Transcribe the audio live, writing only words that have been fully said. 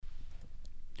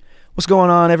What's going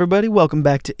on, everybody? Welcome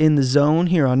back to In the Zone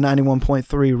here on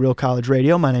 91.3 Real College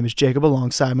Radio. My name is Jacob.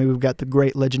 Alongside me, we've got the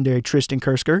great, legendary Tristan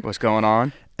Kersker. What's going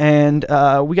on? And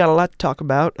we got a lot to talk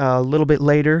about. A little bit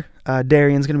later,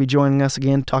 Darien's going to be joining us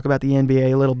again to talk about the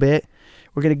NBA a little bit.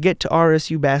 We're going to get to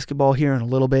RSU basketball here in a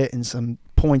little bit and some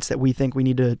points that we think we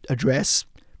need to address.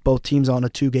 Both teams on a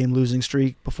 2-game losing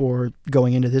streak before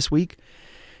going into this week.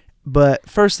 But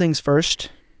first things first,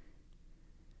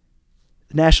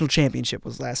 the national championship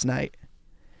was last night.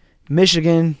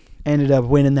 Michigan ended up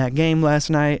winning that game last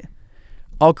night.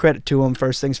 All credit to them.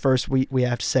 First things first, we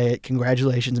have to say it.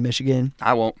 Congratulations, Michigan.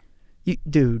 I won't.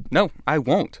 Dude. No, I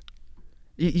won't.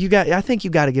 I think you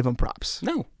got to give them props.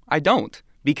 No, I don't.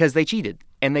 Because they cheated,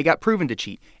 and they got proven to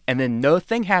cheat. And then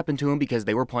nothing happened to them because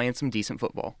they were playing some decent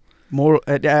football.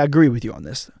 I agree with you on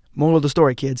this. Moral of the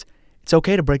story, kids. It's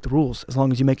okay to break the rules as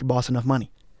long as you make your boss enough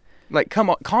money. Like, come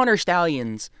on. Connor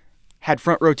Stallions had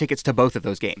front row tickets to both of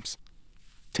those games.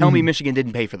 Tell me Michigan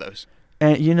didn't pay for those.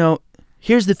 And,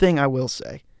 here's the thing I will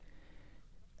say.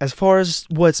 As far as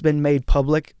what's been made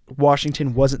public,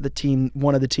 Washington wasn't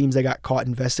one of the teams that got caught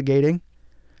investigating.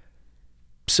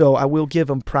 So I will give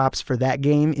them props for that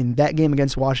game. In that game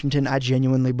against Washington, I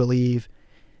genuinely believe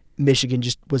Michigan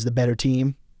just was the better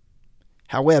team.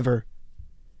 However,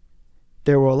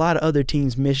 there were a lot of other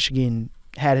teams Michigan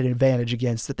had an advantage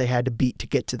against that they had to beat to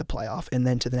get to the playoff and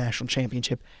then to the national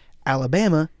championship,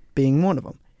 Alabama being one of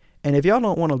them. And if y'all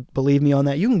don't want to believe me on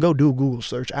that, you can go do a Google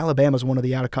search. Alabama's one of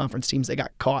the out-of-conference teams that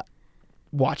got caught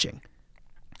watching.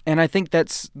 And I think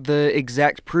that's the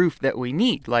exact proof that we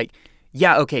need. Like,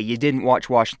 yeah, okay, you didn't watch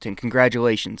Washington.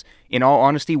 Congratulations. In all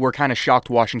honesty, we're kind of shocked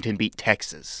Washington beat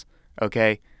Texas,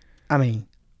 okay? I mean,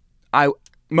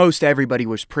 most everybody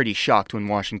was pretty shocked when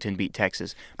Washington beat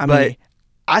Texas.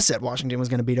 I said Washington was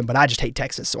going to beat them, but I just hate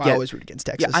Texas, so I always root against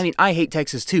Texas. Yeah, I mean, I hate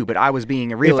Texas too, but I was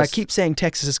being a realist. If I keep saying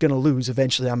Texas is going to lose,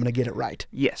 eventually I'm going to get it right.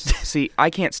 Yes. See, I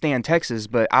can't stand Texas,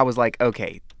 but I was like,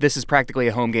 okay, this is practically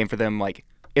a home game for them. Like,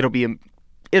 it'll be a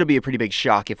pretty big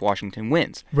shock if Washington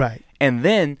wins. Right. And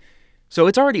then, so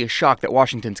it's already a shock that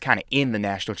Washington's kind of in the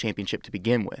national championship to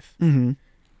begin with. Mm-hmm.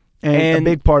 And a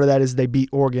big part of that is they beat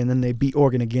Oregon, then they beat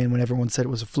Oregon again when everyone said it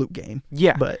was a fluke game.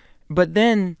 Yeah. But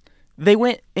then they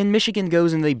went, and Michigan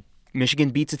goes and Michigan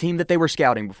beats a team that they were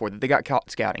scouting before, that they got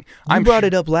caught scouting. You brought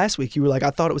it up last week. You were like, I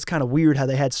thought it was kind of weird how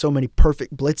they had so many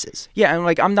perfect blitzes. Yeah,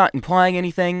 and I'm not implying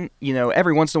anything.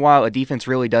 Every once in a while a defense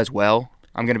really does well.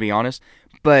 I'm going to be honest.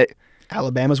 But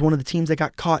Alabama's one of the teams that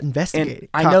got caught investigating.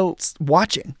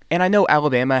 Watching. And I know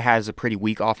Alabama has a pretty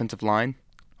weak offensive line,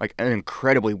 like an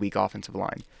incredibly weak offensive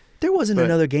line. There wasn't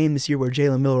another game this year where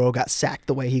Jalen Milroe got sacked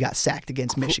the way he got sacked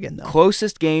against Michigan, though.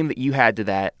 Closest game that you had to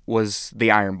that was the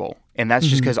Iron Bowl, and that's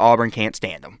just because Auburn can't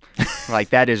stand them.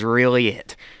 That is really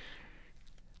it.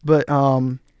 But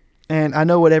and I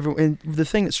know and the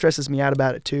thing that stresses me out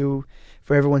about it too,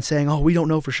 for everyone saying, "Oh, we don't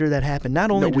know for sure that happened." Not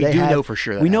only we know for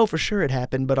sure. Know for sure it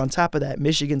happened, but on top of that,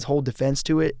 Michigan's whole defense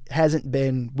to it hasn't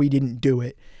been, "We didn't do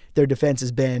it." Their defense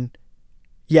has been,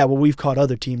 "Yeah, well, we've caught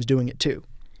other teams doing it too."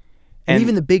 And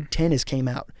even the Big Ten has came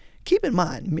out. Keep in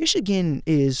mind, Michigan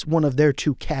is one of their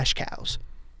 2 cash cows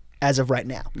as of right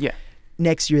now. Yeah.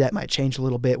 Next year, that might change a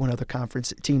little bit when other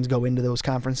conference teams go into those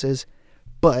conferences.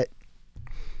 But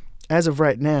as of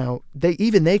right now, they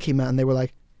came out and they were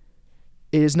like,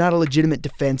 it is not a legitimate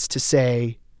defense to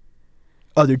say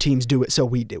other teams do it, so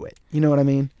we do it. You know what I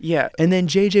mean? Yeah. And then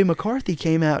J.J. McCarthy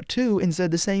came out, too, and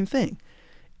said the same thing.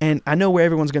 And I know where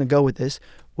everyone's going to go with this.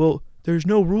 Well, there's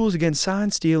no rules against sign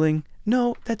stealing.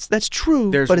 No, that's true,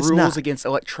 but it's not. There's rules against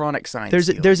electronic sign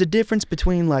stealing. There's a difference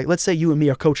between, let's say you and me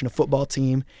are coaching a football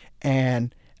team,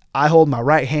 and I hold my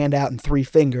right hand out in 3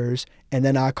 fingers, and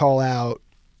then I call out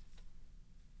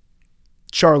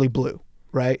Charlie Blue,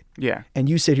 right? Yeah. And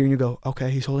you sit here and you go,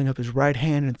 okay, he's holding up his right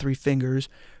hand in 3 fingers.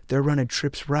 They're running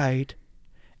trips right.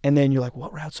 And then you're like,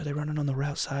 what routes are they running on the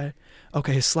route side?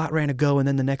 Okay, his slot ran a go, and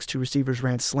then the next 2 receivers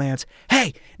ran slants.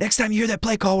 Hey, next time you hear that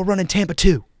play call, we're running Tampa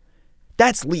 2.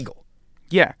 That's legal.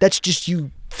 Yeah. That's just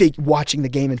you watching the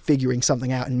game and figuring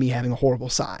something out and me having a horrible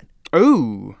sign.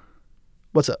 Ooh.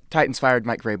 What's up? Titans fired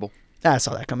Mike Vrabel. I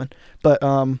saw that coming. But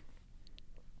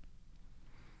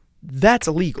that's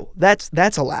illegal.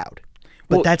 That's allowed.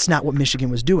 But that's not what Michigan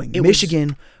was doing.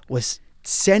 Michigan was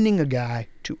sending a guy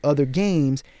to other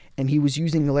games, and he was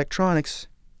using electronics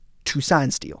to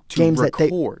sign steal. To games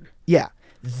record.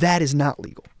 That is not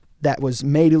legal. That was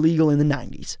made illegal in the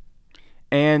 90s.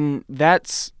 And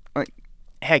that's,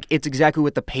 heck, it's exactly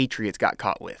what the Patriots got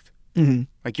caught with. Mm-hmm.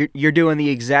 Like, you're doing the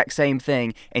exact same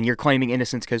thing, and you're claiming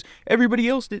innocence because everybody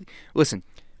else did. Listen,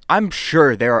 I'm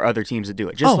sure there are other teams that do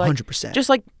it. 100%. Just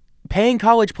like paying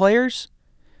college players.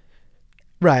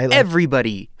 Right. Like,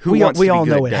 Everybody who we wants to be all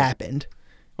good know it does happened.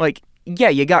 Like, yeah,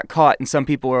 you got caught, and some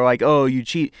people are like, "Oh, you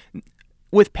cheat."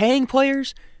 With paying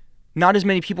players, not as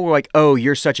many people were like, "Oh,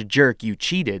 you're such a jerk, you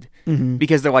cheated,"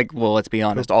 because they're like, "Well, let's be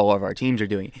honest, all of our teams are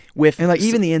doing it." And like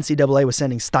even the NCAA was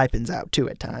sending stipends out too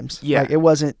at times. Yeah. Like it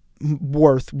wasn't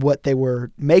worth what they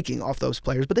were making off those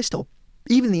players, but they still,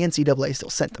 even the NCAA still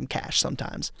sent them cash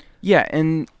sometimes. Yeah,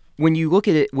 and when you look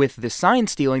at it with the sign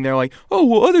stealing, they're like, "Oh,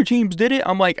 well, other teams did it."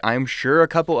 I'm like, I'm sure a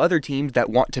couple other teams that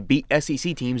want to beat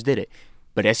SEC teams did it,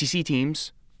 but SEC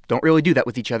teams don't really do that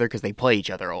with each other because they play each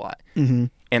other a lot. Mm-hmm.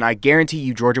 And I guarantee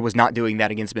you Georgia was not doing that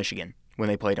against Michigan when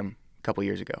they played them a couple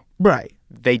years ago. Right.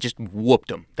 They just whooped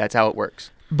them. That's how it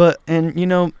works. But, and you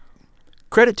know,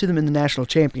 credit to them in the national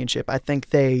championship. I think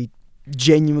they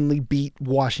genuinely beat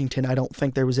Washington. I don't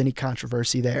think there was any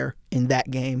controversy there in that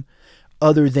game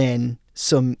other than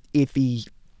some iffy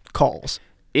calls.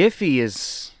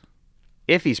 Iffy's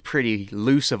pretty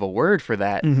loose of a word for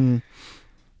that. Mm-hmm.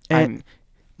 And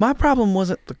my problem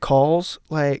wasn't the calls.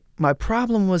 Like, my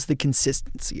problem was the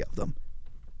consistency of them.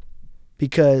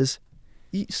 Because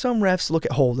some refs look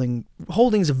at holding.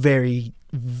 Holding's a very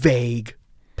vague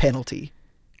penalty.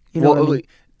 You know what I mean?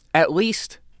 At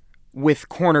least with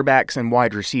cornerbacks and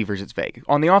wide receivers, it's vague.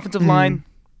 On the offensive line,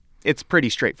 it's pretty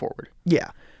straightforward. Yeah.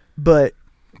 But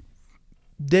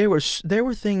there were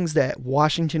things that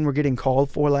Washington were getting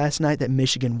called for last night that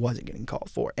Michigan wasn't getting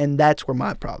called for. And that's where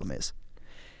my problem is.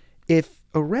 If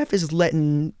a ref is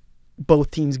letting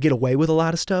both teams get away with a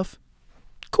lot of stuff,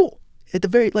 cool. At the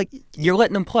very, you're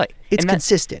letting them play. It's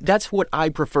consistent. That's what I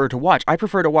prefer to watch. I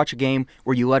prefer to watch a game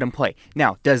where you let them play.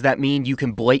 Now, does that mean you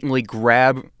can blatantly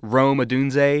grab Rome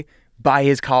Odunze by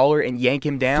his collar and yank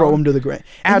him down? Throw him to the ground.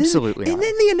 Absolutely not. And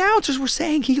then the announcers were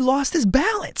saying he lost his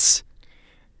balance.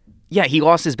 Yeah, he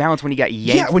lost his balance when he got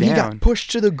yanked down. Yeah, when he got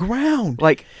pushed to the ground.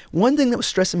 Like, one thing that was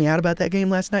stressing me out about that game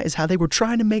last night is how they were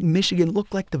trying to make Michigan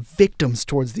look like the victims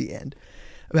towards the end.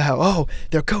 About how,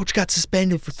 their coach got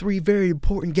suspended for 3 very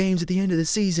important games at the end of the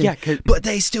season. Yeah, but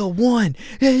they still won.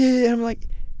 Yeah. I'm like,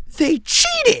 they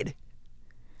cheated.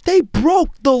 They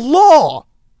broke the law.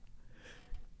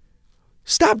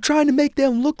 Stop trying to make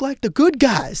them look like the good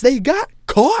guys. They got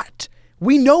caught.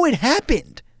 We know it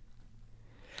happened.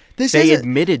 They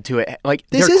admitted to it. Like,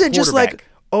 this isn't just like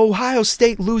Ohio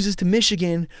State loses to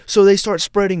Michigan, so they start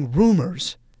spreading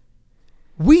rumors.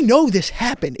 We know this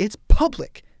happened. It's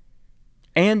public.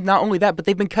 And not only that, but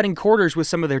they've been cutting quarters with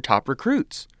some of their top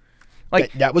recruits.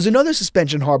 Like that was another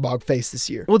suspension Harbaugh faced this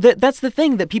year. Well, that's the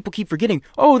thing that people keep forgetting.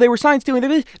 Oh, they were sign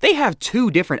stealing. They have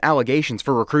 2 different allegations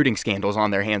for recruiting scandals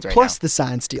on their hands right now. Plus the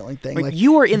sign stealing thing. Like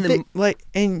you are in the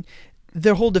and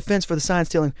their whole defense for the sign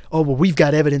stealing. Oh, well, we've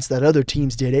got evidence that other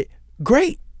teams did it.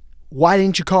 Great. Why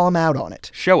didn't you call them out on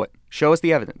it? Show it. Show us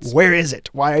the evidence. Where is it?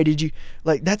 Why did you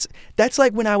that's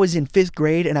like when I was in 5th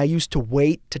grade and I used to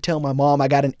wait to tell my mom I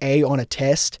got an A on a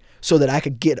test so that I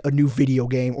could get a new video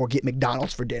game or get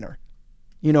McDonald's for dinner.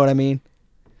 You know what I mean?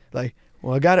 Like,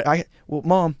 well, I got it. Well,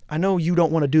 Mom, I know you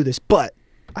don't want to do this, but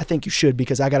I think you should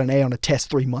because I got an A on a test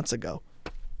 3 months ago.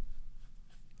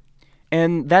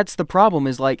 And that's the problem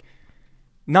is like,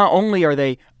 not only are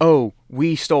they,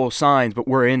 we stole signs, but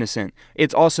we're innocent.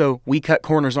 It's also, we cut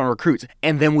corners on recruits,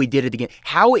 and then we did it again.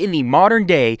 How in the modern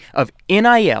day of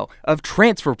NIL, of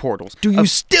transfer portals... do you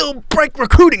still break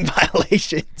recruiting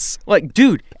violations? Like,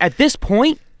 dude, at this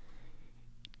point,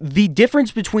 the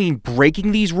difference between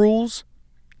breaking these rules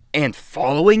and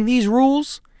following these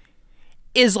rules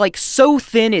is like so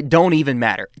thin it don't even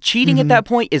matter. Cheating at that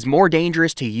point is more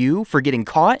dangerous to you for getting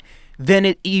caught than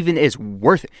it even is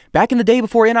worth it. Back in the day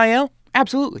before NIL,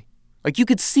 absolutely. Like, you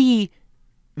could see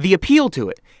the appeal to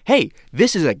it. Hey,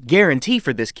 this is a guarantee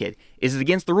for this kid. Is it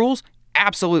against the rules?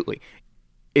 Absolutely.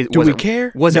 Do we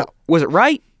care? Was it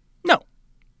right? No.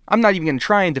 I'm not even going to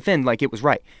try and defend like it was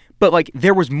right. But, like,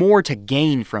 there was more to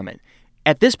gain from it.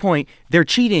 At this point, they're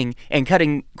cheating and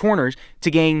cutting corners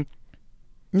to gain...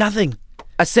 nothing.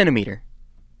 A centimeter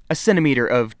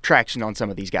of traction on some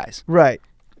of these guys. Right.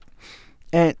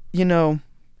 And, you know,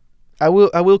 I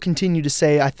will continue to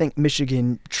say I think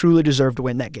Michigan truly deserved to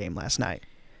win that game last night.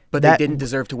 But they didn't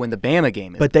deserve to win the Bama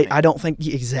game. I don't think...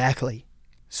 exactly.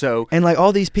 So... and, like,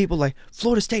 all these people, like,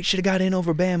 Florida State should have got in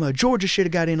over Bama. Georgia should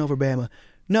have got in over Bama.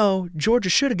 No, Georgia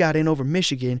should have got in over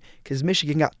Michigan because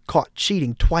Michigan got caught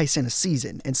cheating twice in a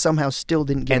season and somehow still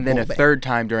didn't get and then a third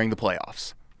time during the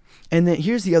playoffs. And then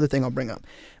here's the other thing I'll bring up.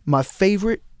 My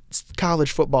favorite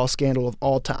college football scandal of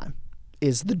all time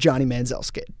is the Johnny Manziel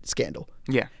scandal.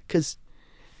 Yeah. Because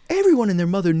everyone and their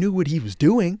mother knew what he was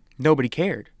doing. Nobody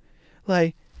cared.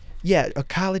 Like, yeah, a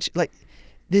college... like,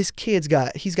 This kid's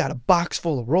got a box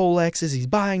full of Rolexes. He's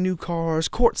buying new cars,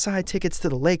 courtside tickets to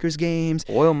the Lakers games,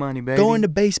 Oil money, baby. going to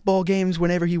baseball games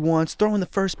whenever he wants, throwing the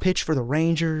first pitch for the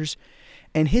Rangers.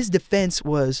 And his defense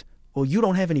was, well, you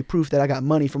don't have any proof that I got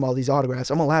money from all these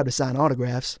autographs. I'm allowed to sign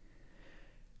autographs.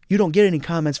 You don't get any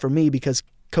comments from me because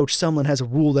Coach Sumlin has a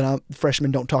rule that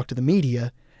freshmen don't talk to the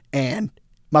media, and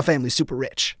my family's super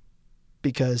rich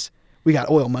because we got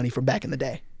oil money from back in the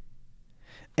day.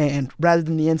 And rather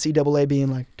than the NCAA being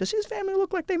like, does his family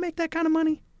look like they make that kind of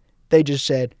money? They just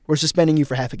said, we're suspending you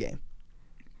for half a game.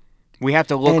 We have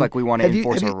to look like we want to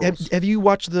enforce our rules. Have you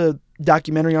watched the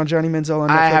documentary on Johnny Manziel on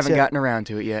Netflix I haven't yet? gotten around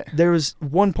to it yet. There was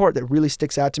one part that really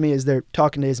sticks out to me is they're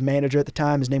talking to his manager at the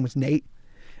time. His name was Nate.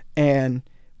 And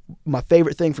my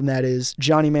favorite thing from that is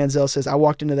Johnny Manziel says, I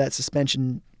walked into that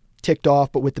suspension ticked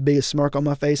off, but with the biggest smirk on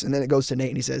my face. And then it goes to Nate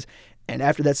and he says, and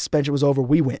after that suspension was over,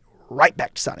 we went right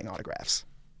back to signing autographs.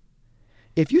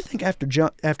 If you think after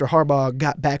Harbaugh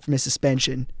got back from his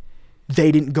suspension,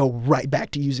 they didn't go right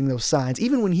back to using those signs,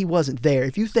 even when he wasn't there,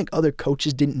 if you think other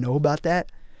coaches didn't know about that,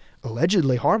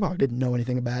 allegedly Harbaugh didn't know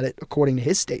anything about it, according to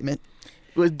his statement.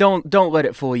 Don't let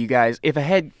it fool you guys.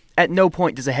 At no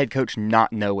point does a head coach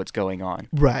not know what's going on.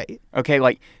 Right.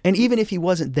 Okay, and even if he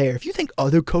wasn't there, if you think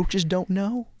other coaches don't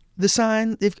know the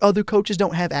sign, if other coaches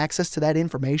don't have access to that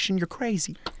information, you're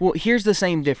crazy. Well, here's the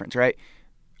same difference, right?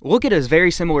 Look at a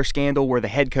very similar scandal where the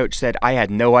head coach said, I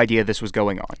had no idea this was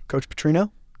going on. Coach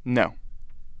Petrino? No.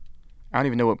 I don't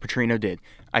even know what Petrino did.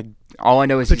 All I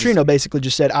know is Petrino basically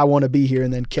just said, I want to be here,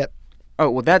 and then kept... Oh,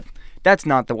 well, that's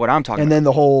not what I'm talking about. And then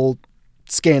the whole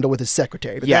scandal with his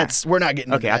secretary. But we're not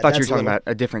getting into that. Okay, I thought you were talking about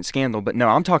a different scandal, but no,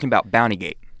 I'm talking about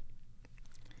Bountygate.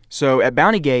 So at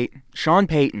Bountygate, Sean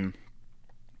Payton,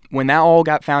 when that all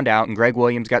got found out and Greg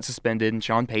Williams got suspended and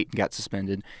Sean Payton got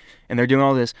suspended, and they're doing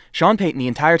all this, Sean Payton the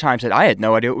entire time said, I had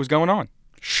no idea what was going on.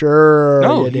 Sure,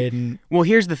 no, you didn't. Well,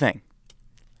 here's the thing.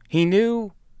 He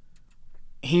knew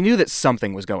that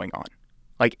something was going on.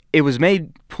 Like, it was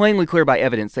made plainly clear by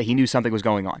evidence that he knew something was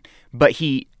going on. But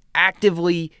he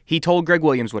told Greg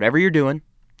Williams, whatever you're doing,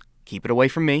 keep it away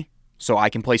from me so I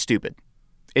can play stupid.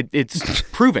 It's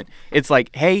proven. It's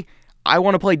like, hey, I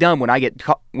want to play dumb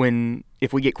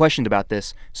if we get questioned about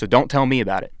this, so don't tell me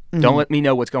about it. Mm-hmm. Don't let me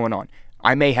know what's going on.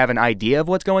 I may have an idea of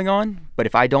what's going on, but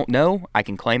if I don't know, I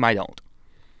can claim I don't.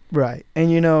 Right.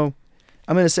 And,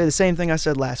 I'm going to say the same thing I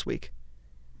said last week.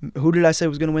 Who did I say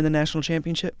was going to win the national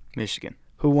championship? Michigan.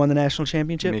 Who won the national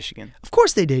championship? Michigan. Of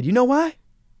course they did. You know why?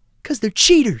 Because they're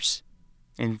cheaters.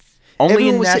 And only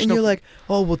everyone in was national... sitting here like,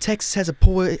 oh, well, Texas has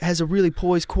a really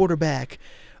poised quarterback.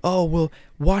 Oh, well,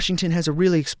 Washington has a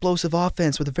really explosive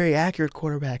offense with a very accurate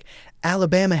quarterback.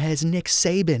 Alabama has Nick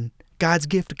Saban, God's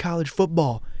gift to college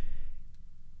football.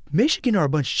 Michigan are a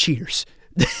bunch of cheaters.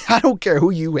 I don't care who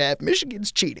you have.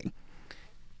 Michigan's cheating.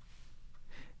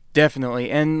 Definitely.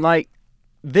 And,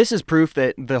 this is proof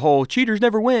that the whole cheaters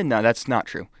never win. No, that's not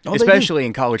true. Especially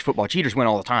in college football. Cheaters win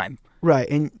all the time. Right.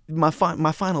 And my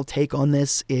final take on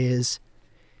this is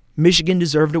Michigan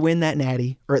deserved to win that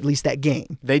natty, or at least that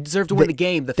game. They deserved to win the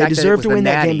game. They deserved to win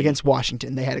that game against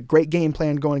Washington. They had a great game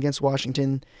plan going against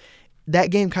Washington.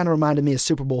 That game kind of reminded me of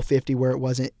Super Bowl 50, where it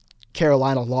wasn't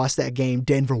Carolina lost that game,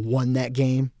 Denver won that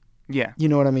game. Yeah. You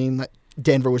know what I mean? Like,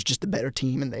 Denver was just the better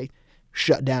team, and they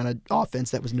shut down an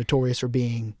offense that was notorious for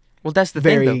being that's the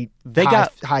very thing, though. They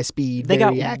got high speed,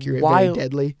 very accurate, very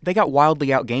deadly. They got wildly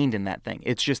outgained in that thing.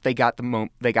 It's just they got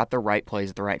the right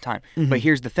plays at the right time. Mm-hmm. But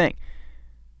here's the thing.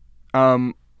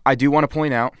 I do want to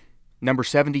point out number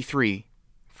 73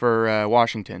 for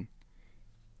Washington.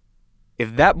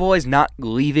 If that boy's not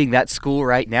leaving that school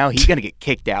right now, he's going to get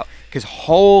kicked out. Because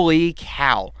holy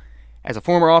cow, as a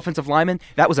former offensive lineman,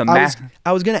 that was a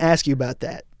I was going to ask you about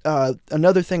that.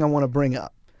 Another thing I want to bring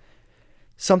up.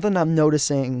 Something I'm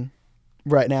noticing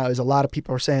right now is a lot of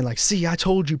people are saying, like, see, I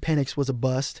told you Penix was a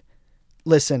bust.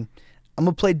 Listen, I'm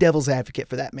going to play devil's advocate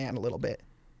for that man a little bit.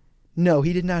 No,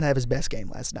 he did not have his best game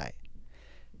last night.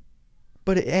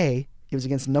 But it was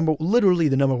against literally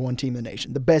the number one team in the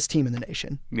nation, the best team in the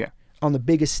nation. Yeah. On the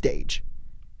biggest stage.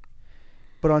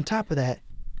 But on top of that,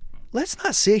 let's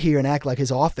not sit here and act like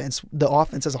the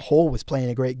offense as a whole was playing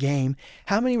a great game.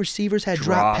 How many receivers had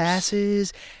drop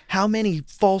passes? How many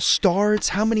false starts?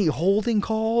 How many holding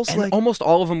calls? And almost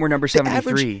all of them were number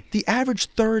 73. The average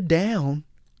third down,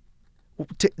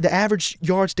 the average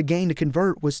yards to gain to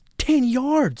convert was 10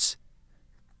 yards.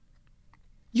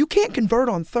 You can't convert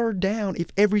on third down if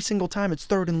every single time it's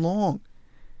third and long.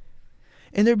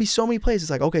 And there'd be so many plays. It's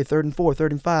like, okay, 3rd and 4,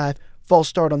 3rd and 5, false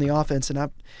start on the offense.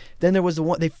 And then there was the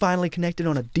one, they finally connected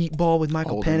on a deep ball with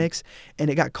Michael Penix, and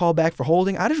it got called back for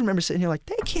holding. I just remember sitting here like,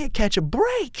 they can't catch a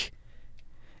break.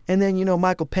 And then,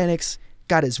 Michael Penix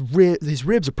got his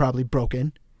ribs are probably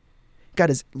broken. Got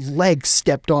his leg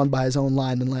stepped on by his own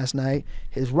lineman last night.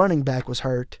 His running back was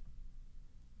hurt.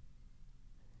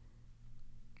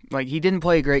 Like, he didn't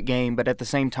play a great game, but at the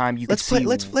same time, Let's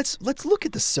look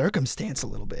at the circumstance a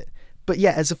little bit. But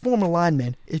yeah, as a former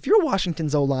lineman, if you're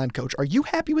Washington's O-line coach, are you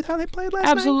happy with how they played last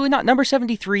night? Absolutely not. Number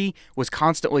 73 was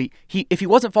constantly, if he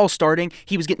wasn't false starting,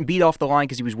 he was getting beat off the line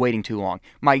because he was waiting too long.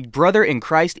 My brother in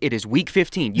Christ, it is week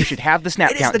 15. You should have the snap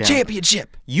countdown. It is the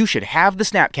championship. You should have the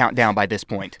snap countdown by this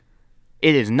point.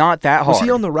 It is not that hard. Was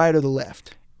he on the right or the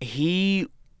left? He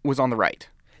was on the right.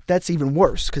 That's even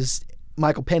worse because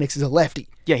Michael Penix is a lefty.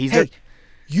 Yeah,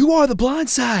 you are the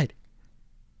blind side.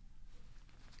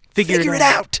 Figure it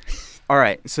out. All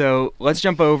right, so let's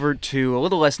jump over to a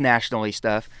little less nationally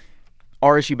stuff.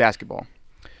 RSU basketball.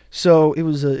 So it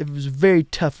was a very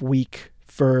tough week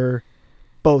for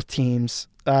both teams,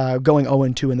 going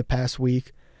 0-2 in the past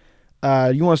week.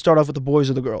 You want to start off with the boys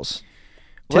or the girls?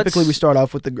 Typically, we start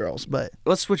off with the girls, but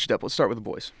let's switch it up. Let's start with the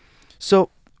boys. So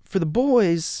for the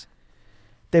boys,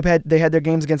 they had their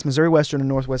games against Missouri Western and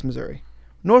Northwest Missouri.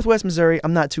 Northwest Missouri,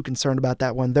 I'm not too concerned about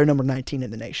that one. They're number 19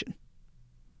 in the nation.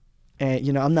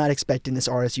 And, I'm not expecting this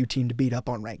RSU team to beat up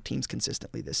on ranked teams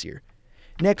consistently this year.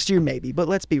 Next year, maybe, but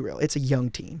let's be real. It's a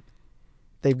young team.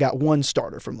 They've got one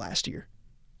starter from last year,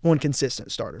 one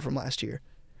consistent starter from last year.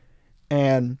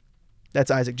 And that's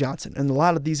Isaac Johnson. And a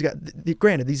lot of these guys,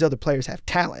 granted, these other players have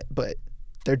talent, but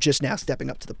they're just now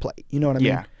stepping up to the plate. You know what I mean?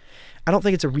 Yeah. I don't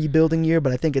think it's a rebuilding year,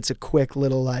 but I think it's a quick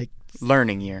little,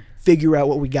 learning year. Figure out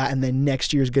what we got, and then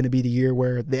next year is going to be the year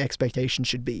where the expectation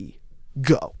should be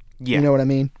go. Yeah. You know what I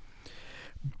mean?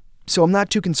 So I'm not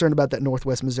too concerned about that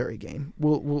Northwest Missouri game.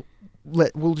 We'll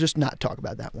just not talk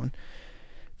about that one.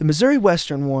 The Missouri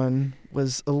Western one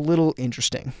was a little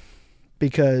interesting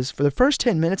because for the first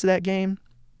 10 minutes of that game,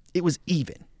 it was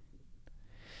even.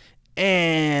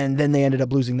 And then they ended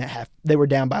up losing that half. They were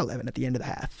down by 11 at the end of the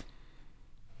half.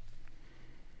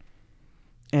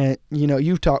 And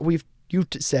you've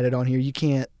said it on here. You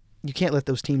can't let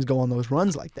those teams go on those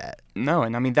runs like that. No,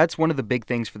 and I mean that's one of the big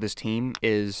things for this team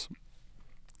is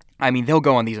they'll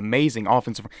go on these amazing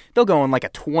offensive. They'll go on like a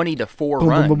 20-4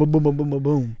 run. Boom, boom, boom, boom, boom, boom,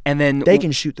 boom. And then they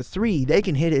can shoot the three. They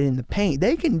can hit it in the paint.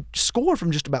 They can score from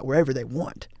just about wherever they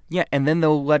want. Yeah, and then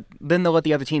they'll let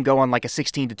the other team go on like a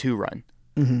 16-2 run.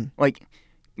 Mm-hmm. Like,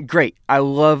 great. I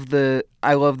love the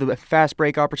fast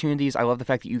break opportunities. I love the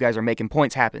fact that you guys are making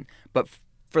points happen. But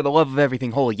for the love of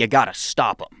everything holy, you gotta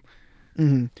stop them.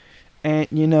 Mm-hmm.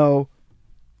 And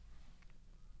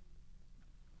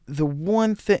the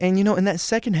one thing, and in that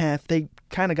second half, they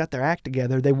kind of got their act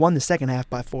together. They won the second half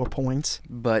by 4 points.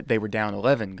 But they were down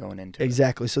 11 going into it.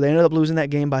 Exactly. So they ended up losing that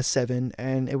game by 7,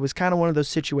 and it was kind of one of those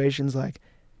situations like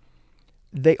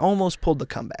they almost pulled the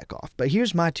comeback off. But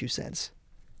here's my 2 cents.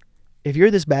 If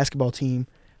you're this basketball team,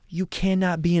 you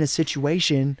cannot be in a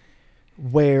situation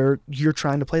where you're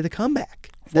trying to play the comeback.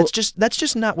 That's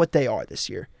just not what they are this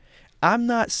year. I'm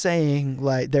not saying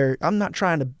I'm not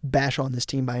trying to bash on this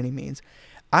team by any means.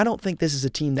 I don't think this is a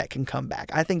team that can come back.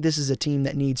 I think this is a team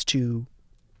that needs to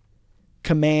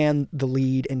command the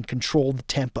lead and control the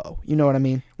tempo. You know what I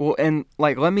mean? Well, and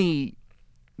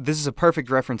this is a perfect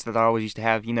reference that I always used to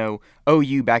have,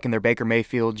 OU back in their Baker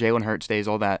Mayfield, Jalen Hurts days,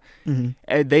 all that.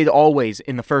 Mm-hmm. They'd always,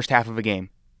 in the first half of a game,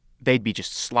 they'd be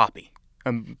just sloppy,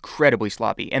 incredibly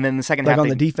sloppy. And then the second half, on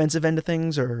the defensive end of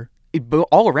things, or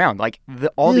all around,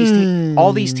 all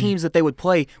these teams that they would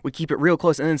play would keep it real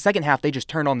close, and then the second half they just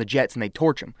turned on the Jets and they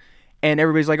torch them, and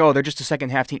everybody's like, oh, they're just a second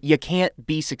half team. You can't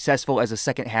be successful as a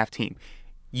second half team.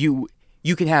 You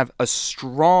can have a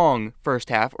strong first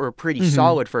half or a pretty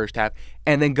solid first half,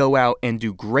 and then go out and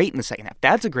do great in the second half.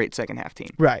 That's a great second half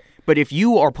team, right? But if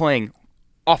you are playing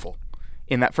awful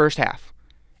in that first half,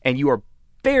 and you are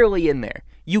barely in there,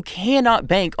 you cannot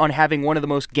bank on having one of the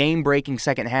most game-breaking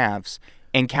second halves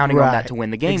and counting on that to win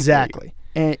the game. Exactly.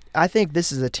 And I think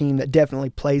this is a team that definitely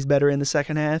plays better in the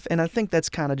second half. And I think that's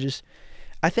kind of just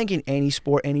 – I think in any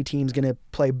sport, any team's going to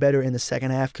play better in the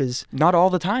second half because – not all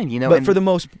the time,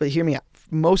 But hear me out.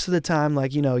 Most of the time,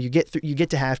 you get to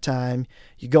halftime,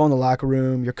 you go in the locker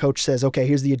room, your coach says, okay,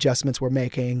 here's the adjustments we're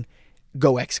making,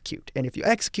 go execute. And if you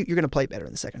execute, you're going to play better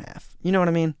in the second half. You know what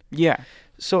I mean? Yeah.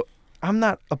 So I'm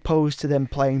not opposed to them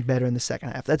playing better in the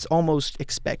second half. That's almost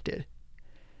expected.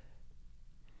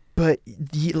 But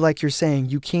like you're saying,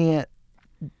 you can't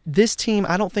 – this team,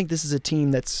 I don't think this is a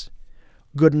team that's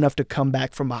good enough to come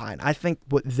back from behind. I think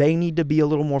what they need to be a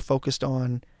little more focused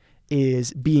on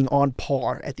is being on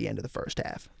par at the end of the first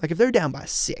half. Like if they're down by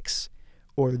 6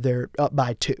 or they're up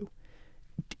by 2,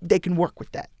 they can work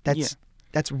with that.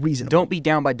 That's reasonable. Don't be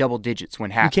down by double digits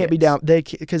when half. You can't be down.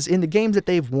 Because in the games that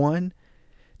they've won,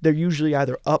 they're usually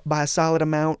either up by a solid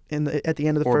amount at the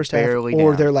end of the first half, or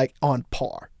down. they're like on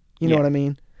par. You know what I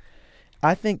mean?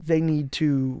 I think they need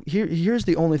to. Here's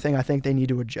the only thing I think they need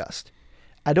to adjust.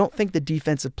 I don't think the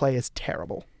defensive play is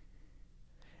terrible,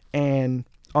 and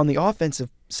on the offensive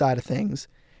side of things,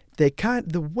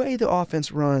 the way the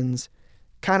offense runs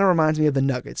kind of reminds me of the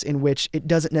Nuggets, in which it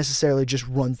doesn't necessarily just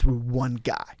run through one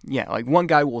guy. Yeah, like one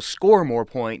guy will score more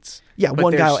points. Yeah,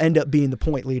 one guy will end up being the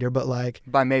point leader, but like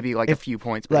by maybe like a few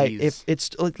points. But like if it's,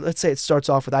 let's say it starts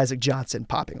off with Isaac Johnson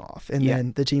popping off, and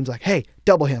then the team's like, hey,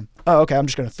 double him. Oh, okay, I'm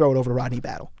just going to throw it over to Rodney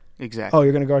Battle. Exactly. Oh,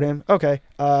 you're going to guard him? Okay.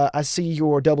 I see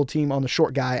your double team on the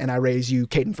short guy, and I raise you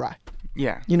Caden Fry.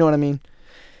 Yeah. You know what I mean?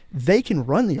 They can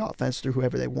run the offense through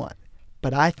whoever they want,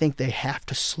 but I think they have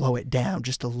to slow it down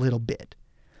just a little bit.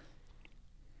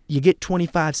 You get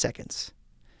 25 seconds.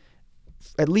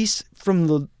 At least from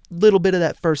the little bit of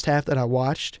that first half that I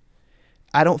watched,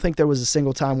 I don't think there was a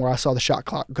single time where I saw the shot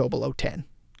clock go below 10.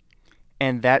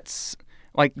 And that's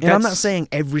like... And I'm not saying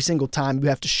every single time you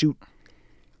have to shoot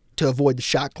to avoid the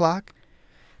shot clock,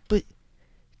 but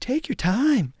take your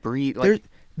time. Breathe.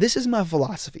 This is my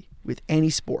philosophy with any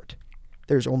sport.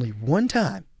 There's only one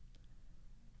time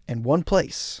and one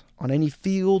place on any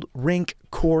field, rink,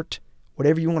 court,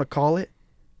 whatever you want to call it.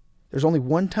 There's only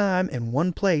one time and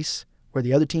one place where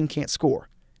the other team can't score,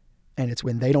 and it's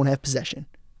when they don't have possession.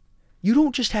 You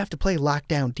don't just have to play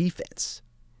lockdown defense.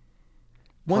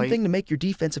 One thing to make your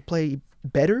defensive play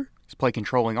better is play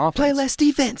controlling offense. Play less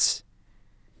defense.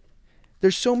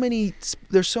 There's so many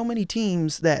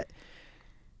teams that,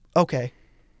 okay,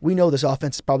 we know this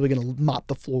offense is probably going to mop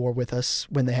the floor with us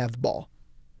when they have the ball.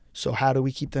 So how do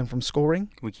we keep them from scoring?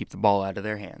 We keep the ball out of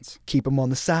their hands. Keep them on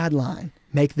the sideline.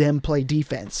 Make them play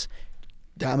defense.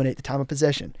 Dominate the time of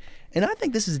possession. And I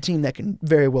think this is a team that can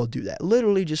very well do that.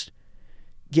 Literally just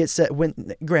get set.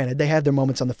 Granted, they have their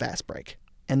moments on the fast break,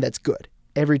 and that's good.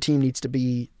 Every team needs to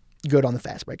be good on the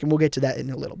fast break, and we'll get to that in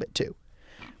a little bit too.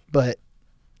 But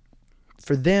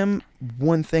for them,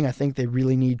 one thing I think they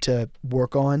really need to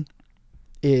work on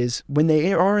is when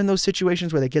they are in those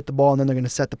situations where they get the ball and then they're going to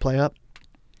set the play up,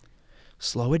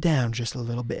 slow it down just a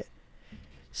little bit.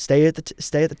 Stay at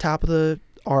the top of the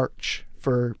arch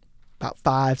for about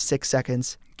 5-6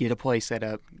 seconds. Get a play set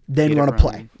up. Then run a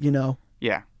play, you know?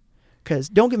 Yeah. Because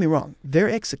don't get me wrong, their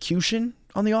execution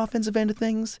on the offensive end of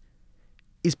things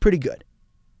is pretty good.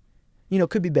 You know,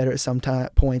 could be better at some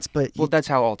points, but... Well, that's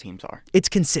how all teams are. It's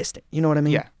consistent, you know what I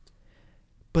mean? Yeah.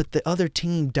 But the other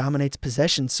team dominates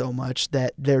possession so much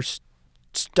that they're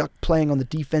stuck playing on the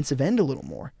defensive end a little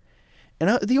more.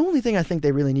 And the only thing I think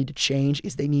they really need to change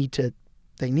is they need to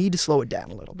slow it down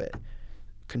a little bit.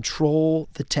 Control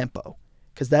the tempo,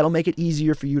 because that'll make it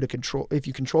easier for you to control. If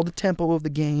you control the tempo of the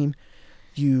game,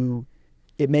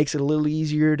 it makes it a little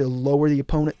easier to lower the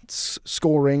opponent's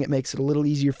scoring. It makes it a little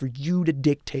easier for you to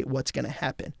dictate what's going to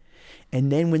happen. And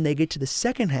then when they get to the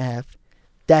second half,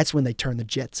 that's when they turn the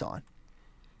Jets on.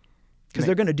 Because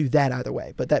they're going to do that either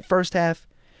way. But that first half,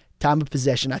 time of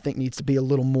possession, I think needs to be a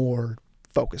little more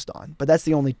focused on. But that's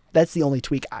the only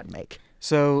tweak I'd make.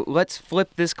 So let's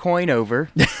flip this coin over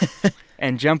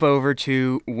and jump over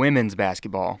to women's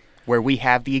basketball, where we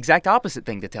have the exact opposite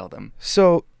thing to tell them.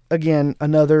 So, again,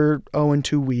 another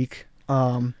 0-2 week.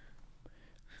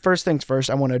 First things first,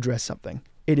 I want to address something.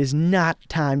 It is not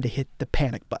time to hit the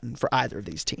panic button for either of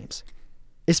these teams,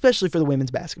 especially for the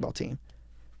women's basketball team.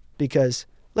 Because,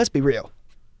 let's be real,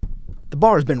 the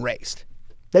bar has been raised.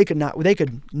 They could not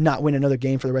win another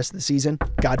game for the rest of the season,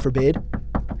 God forbid.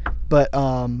 But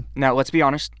now let's be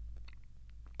honest,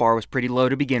 bar was pretty low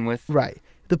to begin with. Right.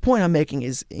 The point I'm making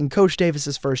is in Coach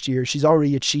Davis's first year, she's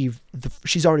already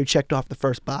checked off the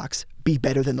first box, be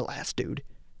better than the last dude.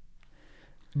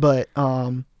 But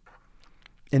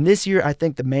in this year, I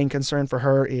think the main concern for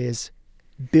her is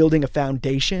building a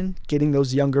foundation, getting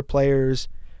those younger players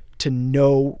to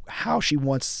know how she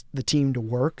wants the team to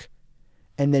work,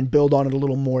 and then build on it a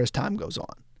little more as time goes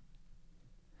on.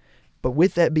 But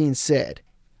with that being said,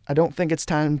 I don't think it's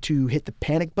time to hit the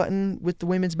panic button with the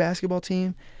women's basketball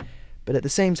team. But at the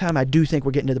same time, I do think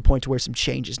we're getting to the point to where some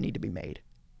changes need to be made.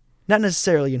 Not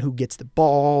necessarily in who gets the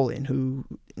ball and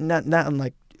not in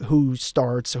like who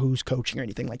starts or who's coaching or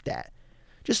anything like that.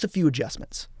 Just a few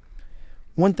adjustments.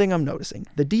 One thing I'm noticing,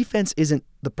 the defense isn't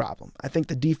the problem. I think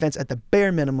the defense at the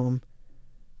bare minimum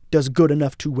does good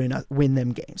enough to win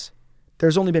them games.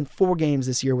 There's only been 4 games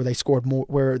this year where they scored more,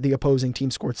 where the opposing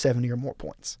team scored 70 or more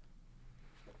points.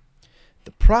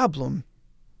 The problem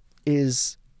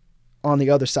is on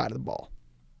the other side of the ball,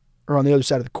 or on the other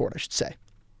side of the court, I should say.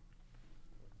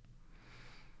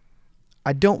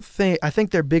 I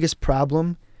think their biggest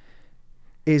problem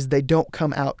is they don't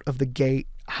come out of the gate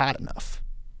hot enough.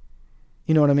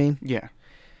 You know what I mean? Yeah.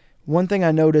 One thing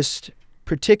I noticed,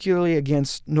 particularly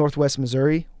against Northwest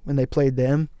Missouri when they played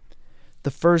them,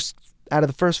 out of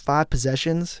the first 5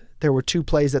 possessions, there were 2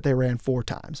 plays that they ran 4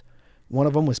 times. One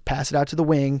of them was pass it out to the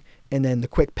wing, and then the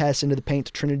quick pass into the paint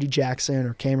to Trinity Jackson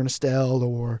or Cameron Estelle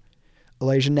or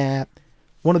Alasia Knapp,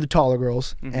 one of the taller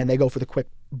girls, and they go for the quick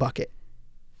bucket.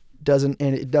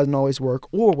 It doesn't always work.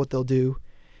 Or what they'll do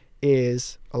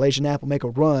is Alasia Knapp will make a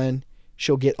run,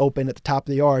 she'll get open at the top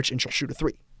of the arch, and she'll shoot a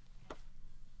 3.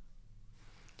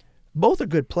 Both are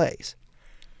good plays,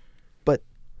 but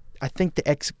I think the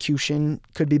execution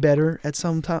could be better at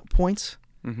some points.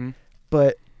 Mm-hmm.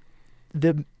 But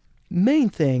the main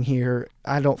thing here,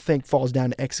 I don't think falls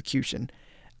down to execution.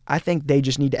 I think they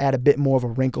just need to add a bit more of a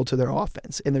wrinkle to their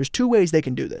offense. And there's 2 ways they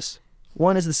can do this.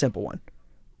 One is the simple one.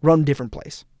 Run different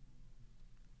plays.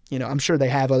 I'm sure they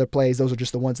have other plays. Those are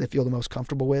just the ones they feel the most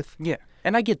comfortable with. Yeah,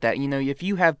 and I get that. If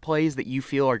you have plays that you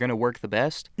feel are going to work the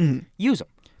best, use them.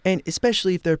 And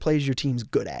especially if they're plays your team's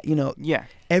good at. Yeah.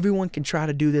 Everyone can try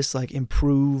to do this,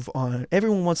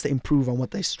 everyone wants to improve on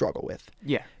what they struggle with.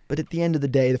 Yeah. But at the end of the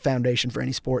day, the foundation for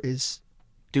any sport is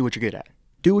do what you're good at.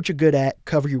 Do what you're good at,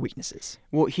 cover your weaknesses.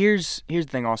 Well, here's the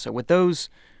thing also. With those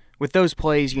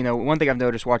plays, one thing I've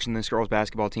noticed watching this girls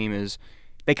basketball team is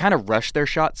they kind of rush their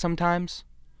shots sometimes.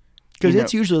 Because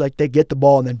it's usually like they get the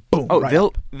ball and then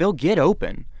boom. They'll get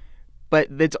open, but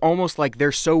it's almost like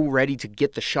they're so ready to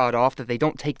get the shot off that they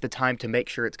don't take the time to make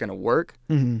sure it's going to work.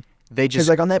 Mm-hmm. They just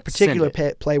because on that particular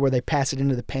play where they pass it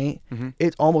into the paint,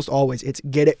 it's almost always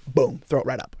get it, boom, throw it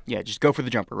right up. Yeah, just go for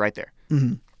the jumper right there.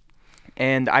 Mm-hmm.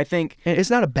 And I think it's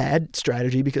not a bad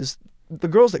strategy because the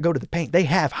girls that go to the paint, they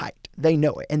have height, they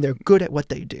know it, and they're good at what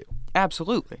they do.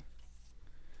 Absolutely.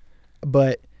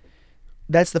 But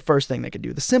that's the first thing they could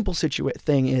do. The simple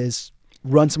thing is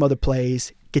run some other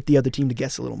plays, get the other team to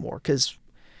guess a little more. Because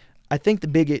I think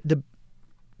the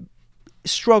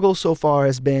struggle so far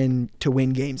has been to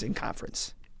win games in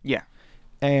conference. Yeah.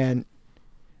 And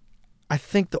I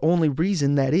think the only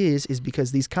reason that is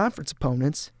because these conference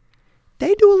opponents,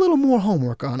 they do a little more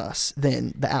homework on us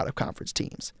than the out-of-conference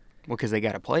teams. Well, because they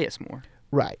got to play us more.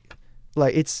 Right.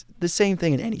 It's the same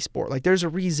thing in any sport. There's a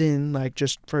reason,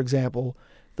 just for example,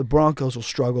 the Broncos will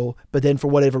struggle, but then for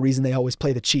whatever reason, they always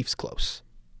play the Chiefs close.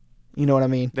 You know what I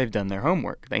mean? They've done their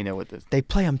homework. They know what They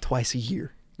play them twice a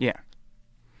year. Yeah.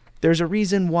 There's a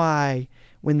reason why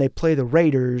when they play the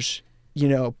Raiders,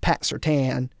 Pat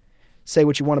Surtain, say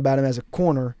what you want about him as a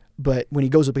corner, but when he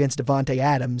goes up against Devontae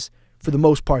Adams, for the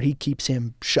most part, he keeps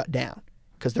him shut down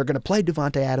because they're going to play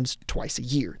Devontae Adams twice a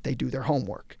year. They do their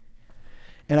homework.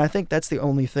 And I think that's the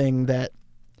only thing that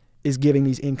is giving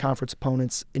these in-conference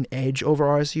opponents an edge over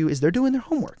RSU is they're doing their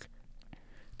homework.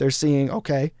 They're seeing,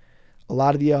 okay, a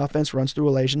lot of the offense runs through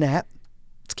Alasia Knapp.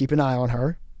 Let's keep an eye on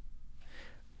her.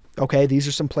 Okay, these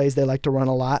are some plays they like to run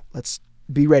a lot. Let's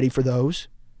be ready for those.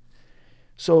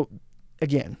 So,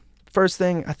 again, first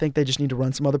thing, I think they just need to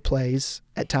run some other plays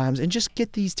at times and just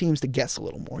get these teams to guess a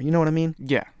little more. You know what I mean?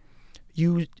 Yeah.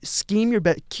 You scheme your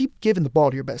best, keep giving the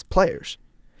ball to your best players,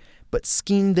 but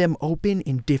scheme them open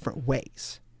in different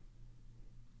ways.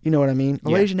 You know what I mean?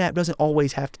 Yeah. Alasia Knapp doesn't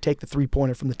always have to take the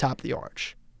three-pointer from the top of the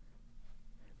arch.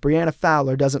 Brianna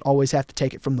Fowler doesn't always have to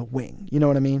take it from the wing. You know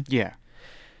what I mean? Yeah.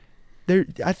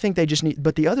 I think they just need...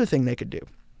 But the other thing they could do,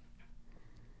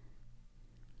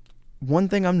 one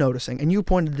thing I'm noticing, and you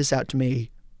pointed this out to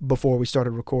me before we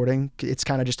started recording, it's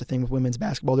kind of just a thing with women's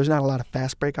basketball. There's not a lot of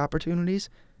fast break opportunities.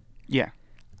 Yeah.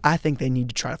 I think they need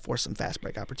to try to force some fast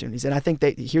break opportunities. And I think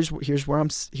here's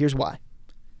why.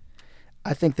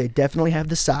 I think they definitely have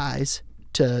the size,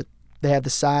 the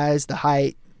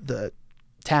height, the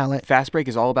talent. Fast break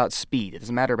is all about speed. It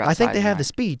doesn't matter about size. I think they have the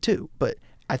speed too, but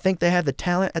I think they have the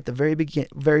talent at the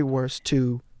very worst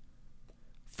to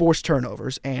force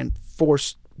turnovers and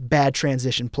force bad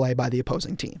transition play by the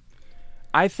opposing team.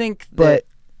 I think that... But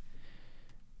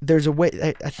there's a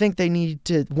way... I think they need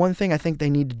to... One thing I think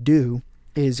they need to do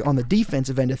is on the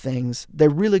defensive end of things, they're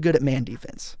really good at man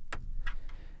defense.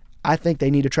 I think they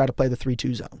need to try to play the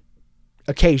 3-2 zone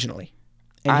occasionally.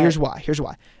 And here's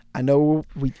why. I know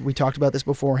we talked about this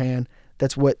beforehand.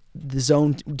 That's what the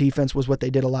zone defense was, what they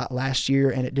did a lot last year,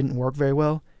 and it didn't work very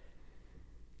well.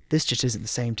 This just isn't the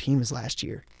same team as last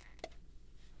year.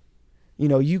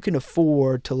 You can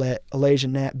afford to let Alasia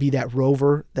Knapp be that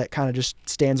rover that kind of just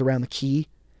stands around the key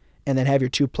and then have your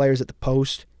two players at the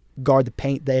post, guard the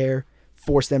paint there,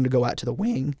 force them to go out to the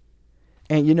wing.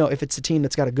 And, if it's a team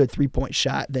that's got a good three-point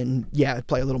shot, then, yeah,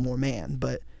 play a little more man.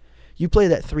 But you play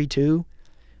that 3-2,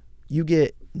 you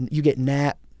get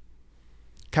Knapp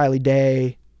Kylie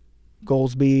Day,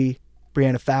 Goldsby,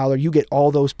 Brianna Fowler. You get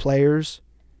all those players.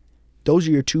 Those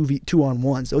are your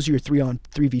 2-on-1s. Those are your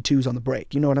 3v2s on the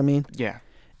break. You know what I mean? Yeah.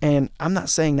 And I'm not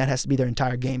saying that has to be their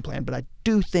entire game plan, but I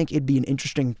do think it'd be an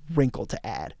interesting wrinkle to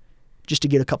add just to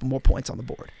get a couple more points on the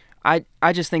board. I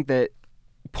just think that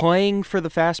playing for the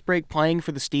fast break, playing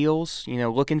for the steals,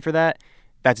 looking for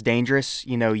that's dangerous.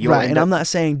 Right, and I'm not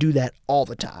saying do that all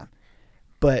the time.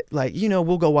 But,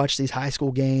 we'll go watch these high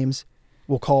school games.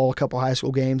 We'll call a couple high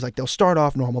school games. They'll start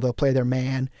off normal. They'll play their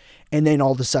man. And then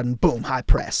all of a sudden, boom, high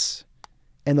press.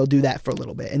 And they'll do that for a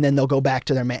little bit. And then they'll go back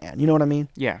to their man. You know what I mean?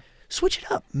 Yeah. Switch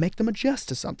it up. Make them adjust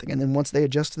to something. And then once they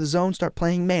adjust to the zone, start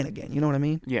playing man again. You know what I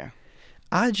mean? Yeah.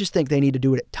 I just think they need to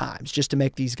do it at times just to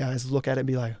make these guys look at it and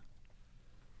be like,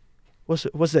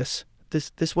 what's this?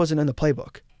 This wasn't in the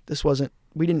playbook.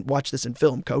 We didn't watch this in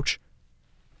film, coach.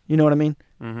 You know what I mean?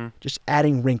 Mm-hmm. Just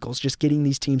adding wrinkles, just getting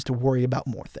these teams to worry about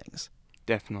more things.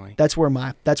 Definitely. That's where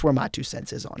my 2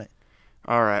 cents is on it.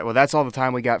 All right. Well, that's all the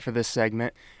time we got for this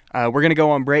segment. We're going to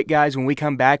go on break, guys. When we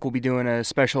come back, we'll be doing a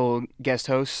special guest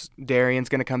host. Darien's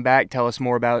going to come back, tell us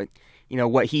more about,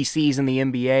 what he sees in the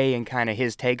NBA and kind of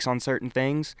his takes on certain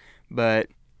things. But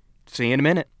see you in a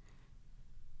minute.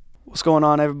 What's going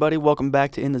on, everybody? Welcome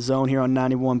back to In the Zone here on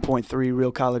 91.3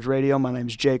 Real College Radio. My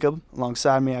name's Jacob.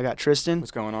 Alongside me, I got Tristan.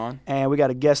 What's going on? And we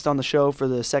got a guest on the show for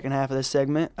the second half of this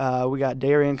segment. We got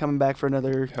Darien coming back for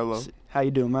another. Hello. How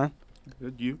you doing, man?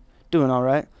 Good, you? Doing all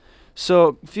right.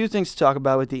 So, a few things to talk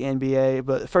about with the NBA,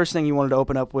 but the first thing you wanted to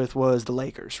open up with was the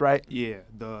Lakers, right? Yeah.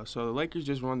 So the Lakers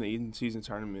just won the in-season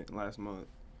tournament last month,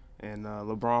 and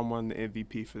LeBron won the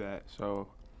MVP for that. So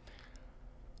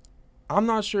I'm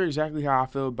not sure exactly how I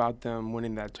feel about them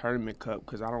winning that tournament cup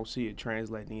because I don't see it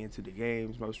translating into the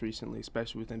games most recently,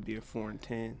 especially with them being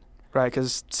 4-10. Right,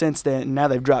 because since then, now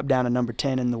they've dropped down to number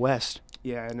 10 in the West.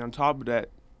 Yeah, and on top of that,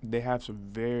 they have some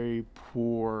very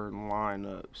poor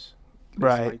lineups.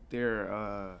 Right. Like they're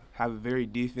have a very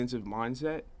defensive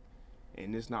mindset,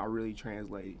 and it's not really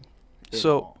translating.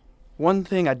 So, one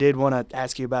thing I did want to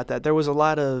ask you about that, there was a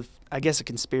lot of, I guess a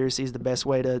conspiracy is the best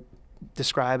way to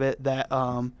describe it, that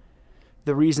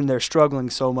the reason they're struggling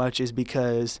so much is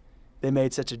because they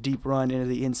made such a deep run into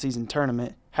the in-season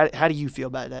tournament. How do you feel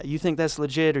about that? You think that's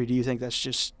legit, or do you think that's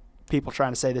just people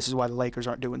trying to say this is why the Lakers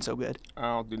aren't doing so good? I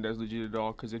don't think that's legit at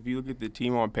all because if you look at the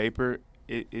team on paper,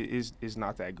 it's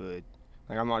not that good.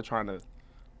 Like, I'm not trying to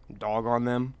dog on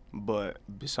them, but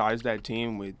besides that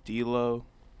team with D'Lo,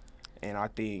 and I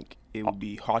think it would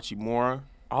be Hachimura.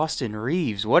 Austin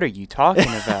Reeves, what are you talking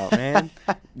about, man?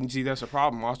 You see, that's a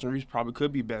problem. Austin Reeves probably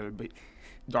could be better, but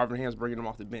Darvin Ham's bringing him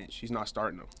off the bench. He's not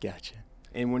starting him. Gotcha.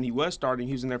 And when he was starting,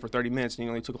 he was in there for 30 minutes, and he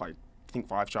only took, I think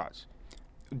 5 shots.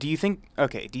 Do you think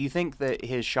that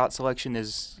his shot selection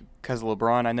is because of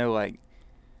LeBron? I know,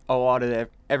 a lot of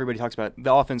everybody talks about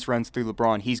the offense runs through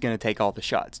LeBron. He's going to take all the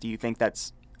shots. Do you think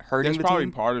that's hurting the team? That's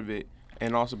probably part of it.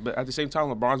 And also, but at the same time,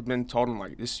 LeBron's been told him,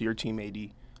 this is your team, AD.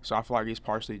 So I feel like it's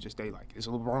partially just it's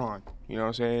LeBron. You know what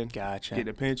I'm saying? Gotcha. Get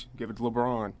the pinch, give it to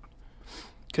LeBron.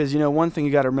 Because, one thing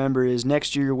you got to remember is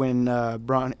next year when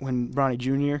Bronny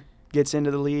Jr. gets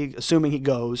into the league, assuming he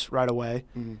goes right away,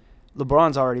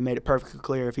 LeBron's already made it perfectly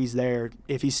clear if he's there,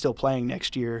 if he's still playing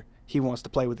next year, he wants to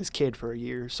play with his kid for a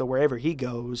year. So wherever he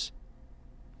goes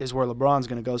is where LeBron's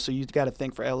going to go. So you got to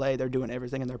think for L.A., they're doing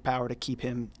everything in their power to keep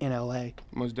him in L.A.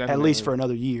 Most definitely. At least for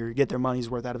another year, get their money's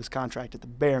worth out of his contract at the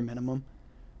bare minimum.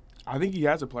 I think he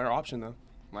has a player option, though.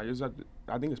 I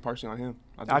think it's partially on him.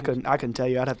 I couldn't tell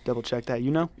you. I'd have to double check that.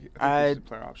 You know? I think it's a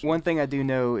player option. One thing I do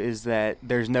know is that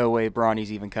there's no way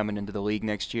Bronny's even coming into the league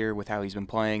next year with how he's been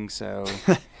playing. So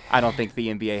I don't think the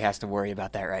NBA has to worry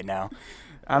about that right now.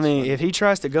 I mean, if he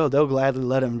tries to go, they'll gladly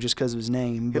let him just because of his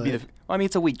name.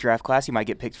 It's a weak draft class. He might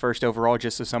get picked first overall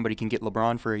just so somebody can get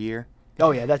LeBron for a year.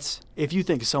 Oh, yeah. If you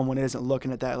think someone isn't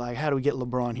looking at that, how do we get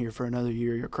LeBron here for another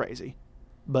year, you're crazy.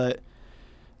 But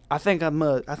I think I'm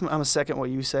a second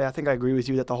what you say. I think I agree with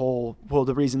you that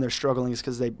the reason they're struggling is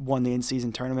because they won the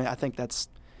in-season tournament. I think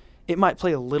it might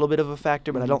play a little bit of a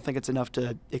factor, but I don't think it's enough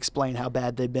to explain how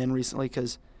bad they've been recently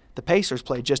because the Pacers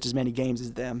played just as many games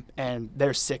as them, and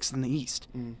they're 6th in the East.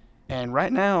 And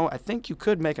right now, I think you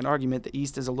could make an argument the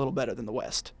East is a little better than the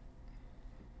West.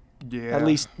 Yeah. At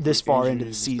least this far into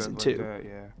the season, too. That,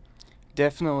 yeah.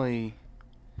 Definitely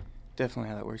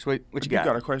how that works. What you got? I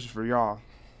got a question for y'all.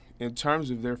 In terms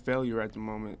of their failure at the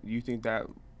moment, do you think that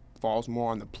falls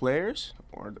more on the players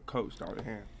or the coach, Darvin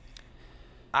Ham?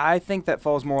 I think that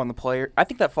falls more on the player. I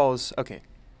think that falls,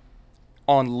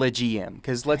 on Le GM,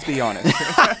 because let's be honest.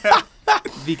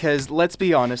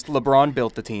 LeBron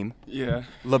built the team. Yeah.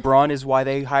 LeBron is why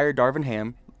they hired Darvin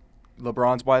Ham.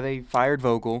 LeBron's why they fired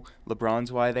Vogel.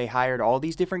 LeBron's why they hired all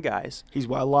these different guys. He's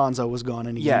why Lonzo was gone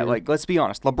in a Yeah, year. like, let's be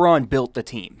honest. LeBron built the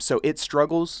team, so its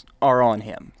struggles are on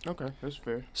him. Okay, that's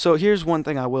fair. So here's one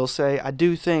thing I will say. I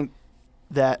do think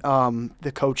that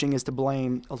the coaching is to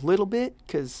blame a little bit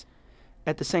because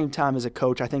at the same time as a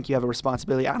coach, I think you have a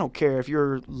responsibility. I don't care if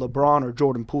you're LeBron or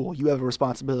Jordan Poole. You have a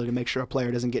responsibility to make sure a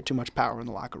player doesn't get too much power in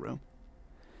the locker room.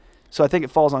 So I think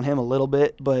it falls on him a little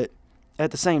bit, but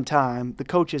at the same time, the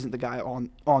coach isn't the guy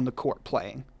on the court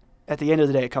playing. At the end of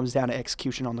the day, it comes down to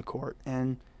execution on the court,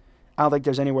 and I don't think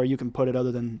there's anywhere you can put it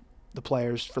other than the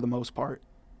players for the most part.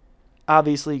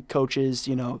 Obviously, coaches,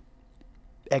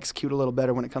 execute a little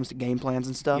better when it comes to game plans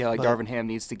and stuff. Yeah, like but Darvin Ham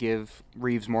needs to give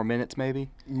Reeves more minutes, maybe.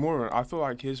 I feel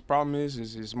like his problem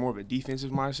is more of a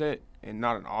defensive mindset and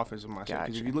not an offensive mindset. Because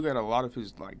Gotcha. if you look at a lot of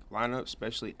his lineups,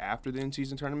 especially after the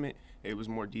in-season tournament, it was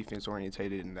more defense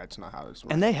orientated, and that's not how it's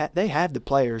run. And they have the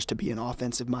players to be an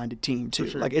offensive-minded team, too.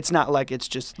 For sure. Like, it's not like it's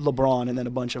just LeBron and then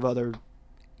a bunch of other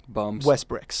Bums.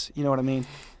 Westbricks. You know what I mean?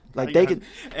 Like, Now they you could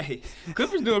got- Hey,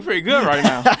 Clippers doing pretty good right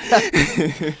now.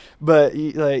 But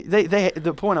like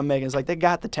the point I'm making is like they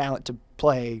got the talent to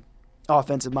play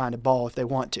offensive-minded ball if they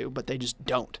want to, but they just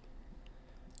don't.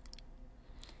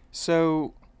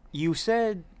 So, you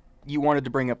said you wanted to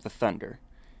bring up the Thunder.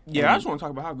 Yeah, I just want to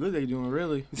talk about how good they're doing,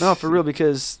 really. No, for real,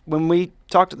 because when we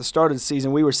talked at the start of the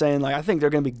season, we were saying like I think they're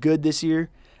going to be good this year.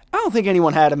 I don't think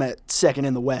anyone had them at second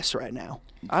in the West right now.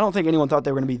 I don't think anyone thought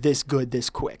they were going to be this good this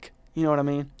quick. You know what I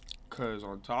mean? Because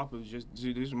on top of just,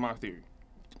 see, this is my theory.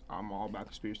 I'm all about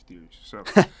conspiracy theories. So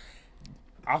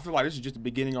I feel like this is just the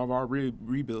beginning of our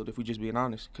rebuild, if we just being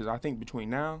honest. Because I think between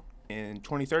now and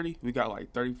 2030, we got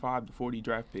like 35 to 40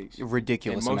 draft picks.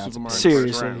 Ridiculous And most amounts of them of are picks. in the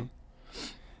first Seriously. round.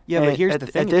 Yeah, And but here's at, the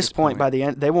thing. At this point, by the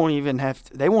end, they won't even have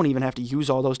to use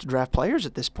all those to draft players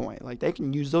at this point. Like they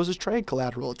can use those as trade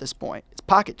collateral at this point. It's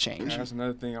pocket change. Yeah, that's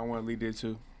another thing I want to lead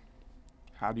into.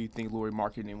 How do you think Lauri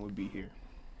Markkanen would be here?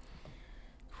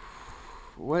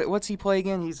 What's he play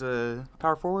again? He's a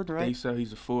power forward, I right? think so.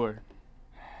 He's a forward.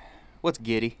 What's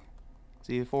Giddy? Is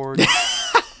he a forward?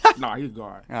 Nah, he's a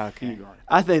guard. Okay. He's a guard.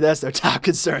 I think that's their top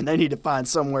concern. They need to find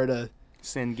somewhere to.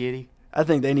 Send Giddy. I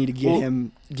think they need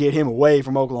to get him away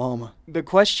from Oklahoma. The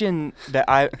question that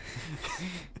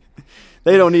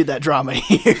They don't need that drama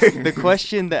here. the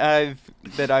question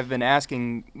that I've been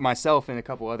asking myself and a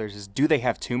couple others is, do they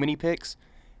have too many picks?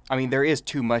 I mean, there is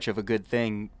too much of a good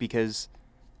thing because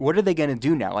what are they going to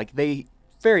do now? Like, they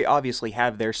very obviously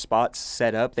have their spots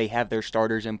set up. They have their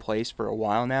starters in place for a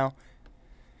while now.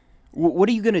 What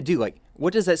are you going to do? Like,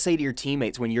 what does that say to your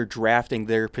teammates when you're drafting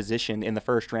their position in the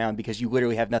first round because you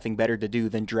literally have nothing better to do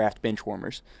than draft bench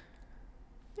warmers?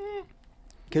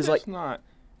 Because, like, not.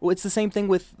 well, it's the same thing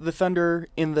with the Thunder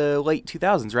in the late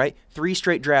 2000s, right? 3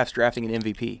 straight drafts drafting an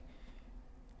MVP.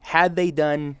 Had they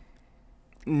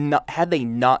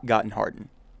not gotten Harden,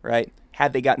 right?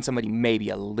 Had they gotten somebody maybe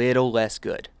a little less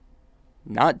good,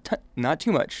 not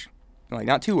too much, like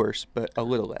not too worse, but a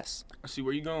little less. I see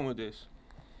where you're going with this,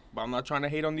 but I'm not trying to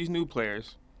hate on these new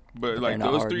players. But They're like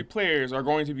not those Harden. 3 players are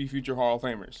going to be future Hall of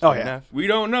Famers. Oh yeah. We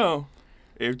don't know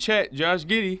if Chet, Josh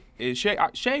Giddey, is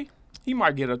Shea. He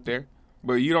might get up there,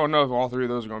 but you don't know if all 3 of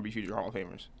those are going to be future Hall of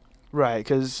Famers. Right,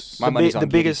 because My money's on the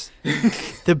biggest,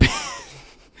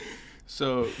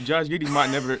 So Josh Giddey might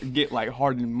never get like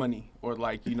Harden money or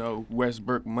like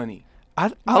Westbrook money.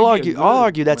 I'll might get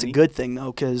argue good that's money. a good thing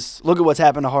though, because look at what's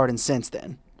happened to Harden since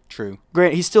then. True.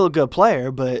 Grant, he's still a good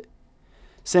player, but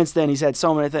since then he's had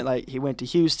so many things. Like he went to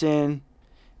Houston,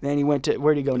 then he went to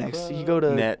where'd he go next? He go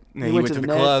to Net. No, he he went went to to the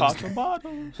the Nets. clubs. Top to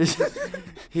bottom.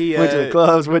 He went to the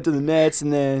clubs, went to the Nets,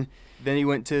 and then Then he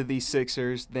went to the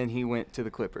Sixers. Then he went to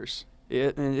the Clippers.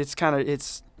 he's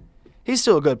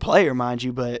still a good player, mind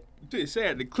you, but It's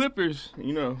sad. The Clippers,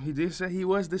 he did say he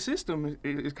was the system.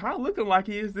 It's kind of looking like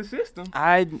he is the system.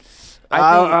 I think.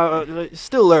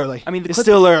 still early. I mean, the it's Clippers-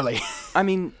 still early. I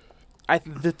mean,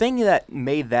 the thing that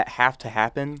made that have to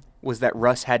happen was that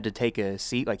Russ had to take a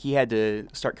seat. Like, he had to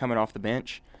start coming off the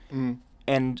bench. Mm.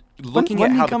 And looking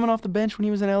wasn't at how he coming off the bench when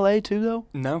he was in LA too, though?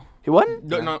 no, He wasn't.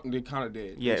 No, they kind of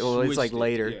did. Yeah, They well, it's, switched like,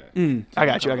 later. Yeah. I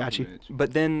got you.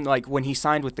 but then like when he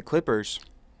signed with the Clippers,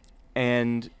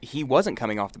 and he wasn't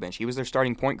coming off the bench. He was their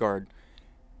starting point guard,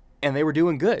 and they were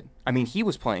doing good. I mean, he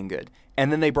was playing good.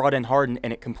 And then they brought in Harden,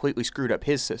 and it completely screwed up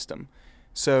his system.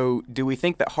 So do we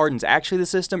think that Harden's actually the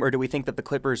system, or do we think that the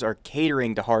Clippers are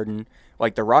catering to Harden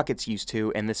like the Rockets used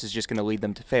to, and this is just going to lead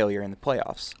them to failure in the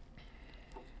playoffs?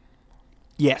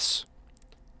 Yes.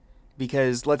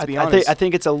 Because let's be honest, I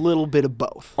think it's a little bit of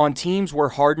both. on teams where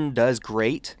Harden does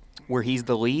great, where he's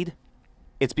the lead,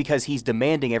 it's because he's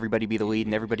demanding everybody be the lead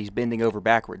and everybody's bending over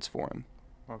backwards for him.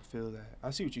 I feel that. I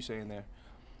see what you're saying there.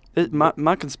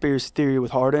 My conspiracy theory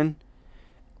with Harden,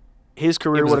 his It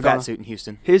career was would a have fat gone. suit in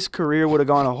Houston. His career would have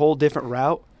gone a whole different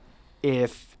route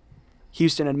if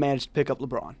Houston had managed to pick up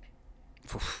LeBron.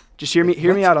 Just hear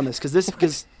me out on this,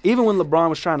 because even when LeBron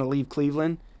was trying to leave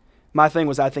Cleveland, my thing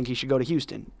was I think he should go to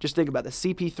Houston. Just think about the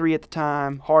CP3 at the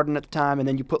time, Harden at the time, and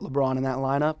then you put LeBron in that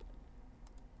lineup.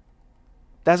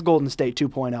 That's Golden State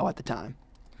 2.0 at the time.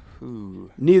 Ooh.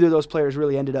 Neither of those players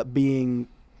really ended up being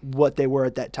what they were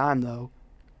at that time, though.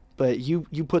 But you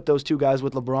put those two guys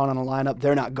with LeBron on a lineup,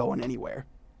 they're not going anywhere.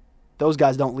 Those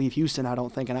guys don't leave Houston, I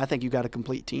don't think, and I think you got a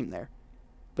complete team there.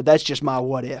 But that's just my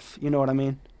what if. You know what I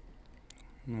mean?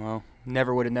 Well,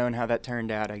 never would have known how that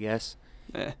turned out, I guess.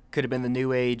 Eh. Could have been the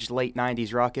new age late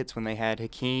 90s Rockets when they had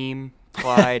Hakeem,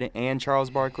 Clyde, and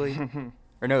Charles Barkley.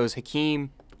 Or no, it was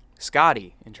Hakeem,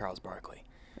 Scotty, and Charles Barkley.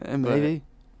 Maybe.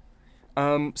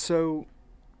 So,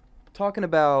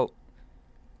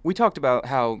 we talked about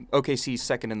how OKC's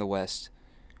second in the West.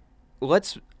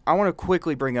 I want to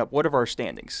quickly bring up what are our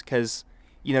standings, because,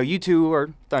 you two are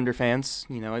Thunder fans.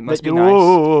 It must be nice.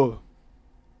 Whoa.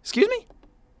 Excuse me?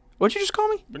 What'd you just call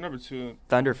me? But number 2.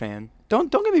 Thunder fan. Don't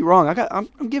get me wrong.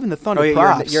 I'm giving the Thunder Yeah,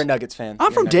 props. you're a Nuggets fan. I'm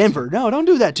You're from a Nuggets Denver. No, don't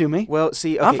do that to me. Well,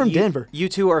 see, okay, I'm from Denver. You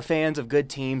two are fans of good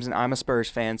teams, and I'm a Spurs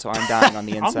fan, so I'm dying on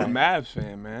the inside. I'm a Mavs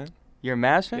fan, man. You're a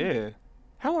Mavs fan? Yeah.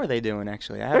 How are they doing,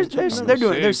 actually? I They're, haven't checked on they're them.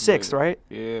 doing. They're sixth, right?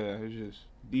 Yeah, it's just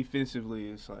defensively,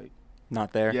 it's like,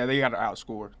 Not there. yeah, they got to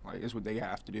outscore. Like, it's what they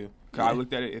have to do. 'Cause I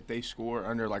looked at it, if they score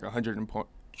under like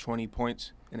 120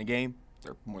 points in a game,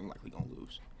 they're more than likely going to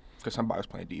lose because somebody's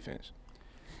playing defense.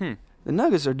 The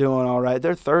Nuggets are doing all right.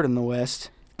 They're third in the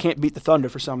West. Can't beat the Thunder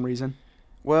for some reason.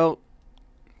 Well,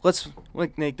 let's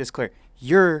make this clear.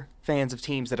 You're fans of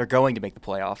teams that are going to make the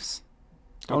playoffs.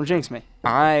 Don't jinx me.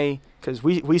 Because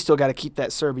we still got to keep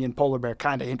that Serbian polar bear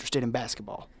kind of interested in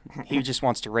basketball. He just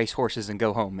wants to race horses and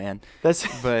go home, man. That's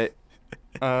But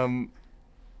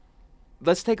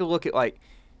let's take a look at,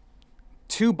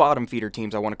 two bottom feeder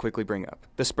teams I want to quickly bring up.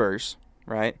 The Spurs,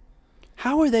 right?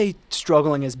 How are they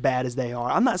struggling as bad as they are?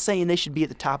 I'm not saying they should be at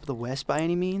the top of the West by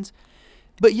any means,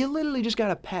 but you literally just got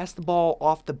to pass the ball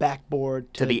off the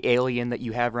backboard To the alien that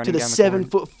you have running to the down the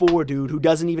court. 7'4" dude who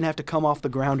doesn't even have to come off the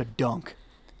ground to dunk.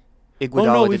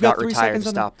 Iguodala we've did not got 3 retire to seconds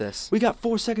on stop this. We got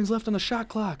 4 seconds left on the shot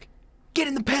clock. Get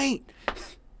in the paint.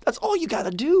 That's all you got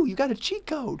to do. You got a cheat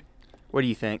code. What do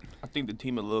you think? I think the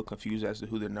team a little confused as to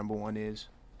who their number 1 is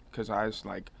because I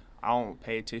don't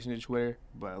pay attention to Twitter,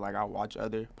 but I watch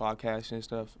other podcasts and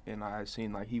stuff, and I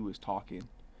seen he was talking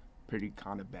pretty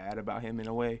kind of bad about him in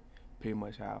a way, pretty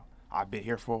much how I've been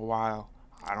here for a while.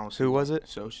 I don't see Who was it?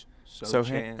 Sohan.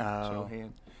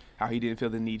 Sohan. How he didn't feel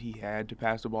the need he had to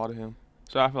pass the ball to him.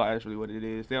 So I feel like that's really what it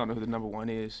is. They don't know who the number 1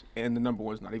 is, and the number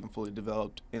 1's not even fully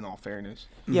developed. In all fairness,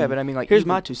 Yeah, but I mean, Here's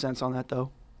my 2 cents on that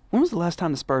though. When was the last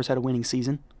time the Spurs had a winning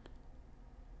season?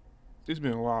 it's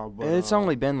been a while, but it's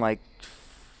only been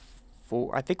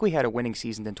 4. I think we had a winning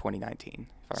season in 2019.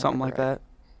 if I Something remember like right. that.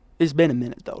 It's been a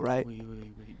minute though, right? Wait,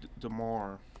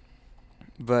 DeMar.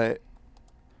 But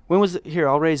When was it? Here,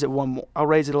 I'll raise it a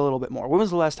little bit more. When was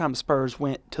the last time the Spurs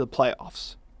went to the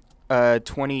playoffs?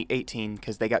 2018,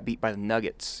 because they got beat by the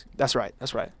Nuggets. That's right.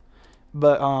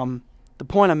 But the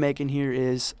point I'm making here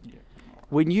is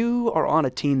when you are on a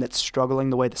team that's struggling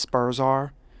the way the Spurs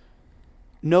are,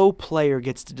 no player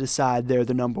gets to decide they're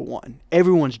the number 1.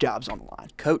 Everyone's job's on the line.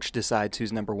 Coach decides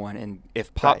who's number 1, and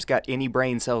if Pop's got any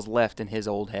brain cells left in his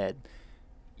old head,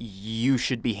 you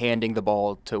should be handing the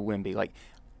ball to Wemby.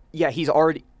 Yeah, he's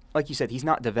already, like you said, he's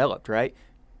not developed, right?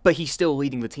 But he's still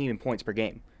leading the team in points per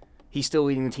game. He's still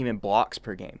leading the team in blocks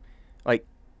per game.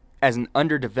 As an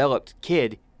underdeveloped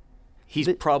kid, he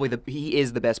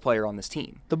is the best player on this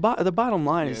team. The bottom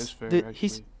line Yeah, is it's fair, that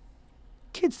actually.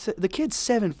 the kid's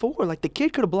 7'4". The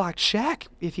kid could have blocked Shaq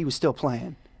if he was still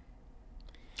playing.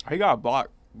 He got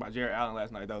blocked by Jared Allen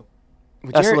last night, though.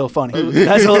 That's a little funny.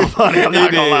 That's a little funny. I'm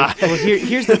not gonna lie. Well,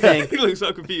 here's the thing. He looks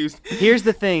so confused. Here's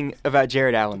the thing about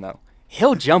Jared Allen, though.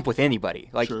 He'll jump with anybody.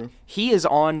 True. He is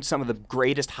on some of the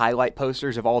greatest highlight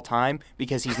posters of all time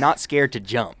because he's not scared to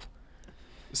jump.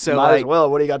 So, Might as well.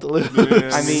 What do you got to lose? Yeah.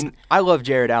 I mean, I love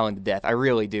Jared Allen to death. I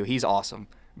really do. He's awesome.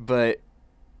 But,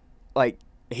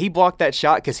 he blocked that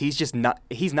shot because he's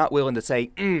not willing to say,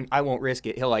 I won't risk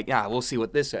it. He'll we'll see where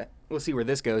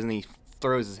this goes, and he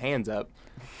throws his hands up.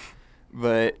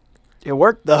 But It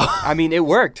worked though. I mean, it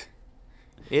worked.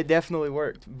 It definitely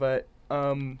worked. But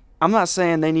I'm not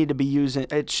saying they need to be using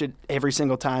it. Should every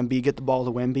single time be get the ball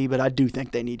to Wemby, but I do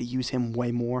think they need to use him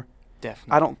way more.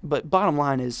 definitely. But bottom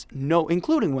line is no,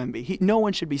 including Wemby. No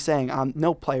one should be saying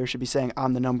no player should be saying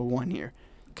I'm the number 1 here,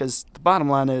 because the bottom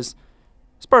line is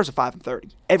Spurs are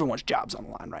 5-30. Everyone's job's on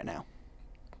the line right now.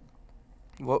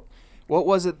 What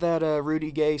was it that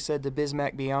Rudy Gay said to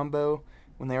Bismack Biyombo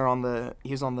when they were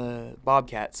he was on the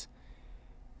Bobcats,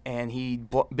 and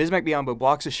Bismack Biyombo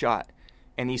blocks a shot,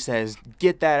 and he says,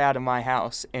 "Get that out of my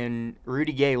house." And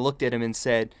Rudy Gay looked at him and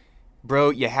said, "Bro,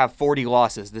 you have 40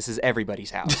 losses. This is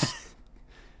everybody's house."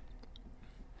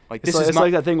 It's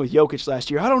like that thing with Jokic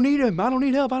last year. I don't need him. I don't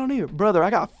need help. I don't need him. Brother, I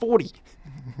got 40.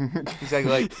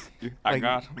 Exactly. I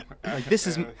got him. This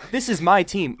is my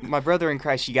team. My brother in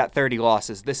Christ, you got 30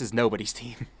 losses. This is nobody's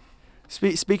team.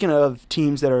 Speaking of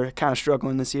teams that are kind of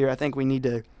struggling this year, I think we need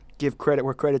to give credit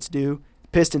where credit's due.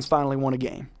 Pistons finally won a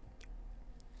game.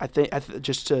 I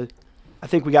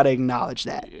think we got to acknowledge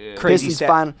that. Yeah. Crazy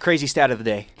stat of the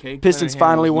day. Pistons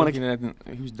finally won a game.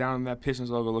 He was down in that Pistons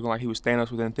logo looking like he was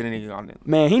Thanos with infinity on it.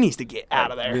 Man, he needs to get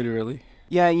out of there. Literally.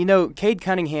 Yeah, Cade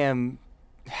Cunningham.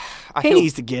 He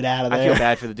needs to get out of there. I feel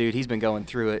bad for the dude. He's been going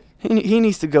through it. He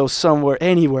needs to go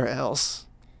anywhere else.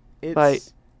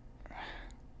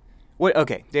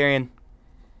 Okay, Darien.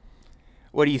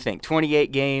 What do you think?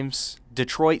 28 games.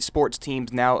 Detroit sports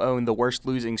teams now own the worst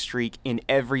losing streak in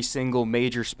every single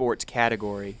major sports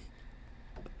category.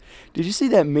 Did you see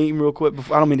that meme real quick?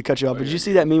 I don't mean to cut you off, but did you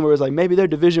see that meme where it was like maybe their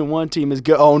Division I team is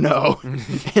good? Oh no,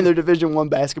 and their Division I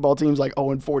basketball team's like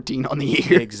 0-14 on the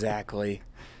year. Exactly.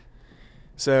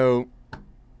 So,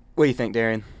 what do you think,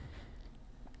 Darien?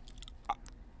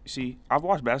 See, I've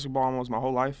watched basketball almost my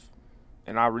whole life,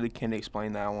 and I really can't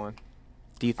explain that one.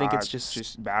 Do you think it's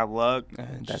just bad luck?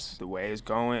 That's the way it's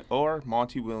going, or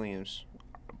Monty Williams,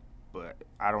 but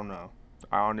I don't know.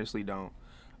 I honestly don't.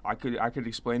 I could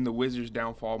explain the Wizards'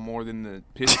 downfall more than the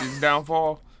Pistons'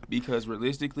 downfall, because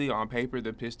realistically, on paper,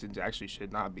 the Pistons actually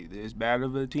should not be this bad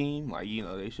of a team. Like,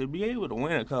 they should be able to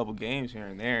win a couple games here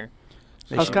and there.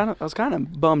 I was kind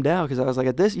of bummed out because I was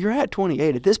like, you're at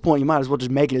 28. At this point, you might as well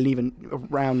just make it an even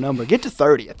round number. Get to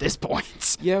 30 at this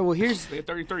point. Yeah, well, here's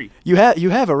 33. You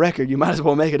have a record. You might as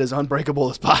well make it as unbreakable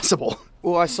as possible.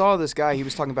 Well, I saw this guy. He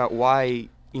was talking about why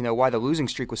the losing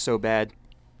streak was so bad.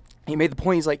 He made the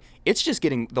point. He's like, it's just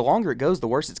getting the longer it goes, the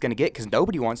worse it's going to get because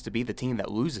nobody wants to be the team that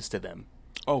loses to them.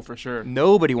 Oh, for sure.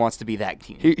 Nobody wants to be that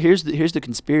team. Here's the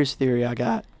conspiracy theory I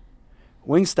got.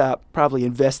 Wingstop probably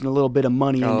investing a little bit of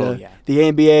money into the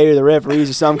NBA or the referees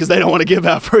or something because they don't want to give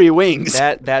out free wings.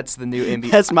 That's the new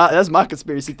NBA. That's my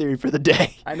conspiracy theory for the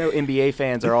day. I know NBA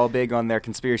fans are all big on their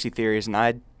conspiracy theories, and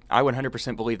I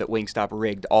 100% believe that Wingstop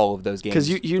rigged all of those games. Because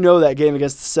you know that game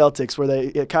against the Celtics where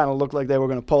it kind of looked like they were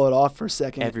going to pull it off for a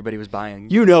second. Everybody was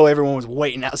buying. Everyone was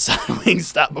waiting outside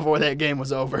Wingstop before that game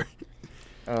was over.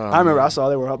 I remember I saw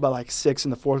they were up by like 6 in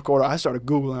the fourth quarter. I started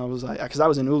Googling. I was like, because I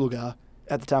was in Uluga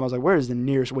at the time. I was like, where is the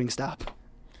nearest Wingstop?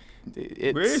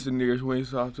 Where is the nearest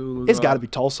Wingstop to Uluga? It's got to be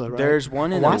Tulsa, right? There's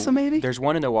one in Owasso, maybe? There's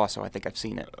one in Owasso. I think I've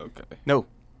seen it. Okay. No.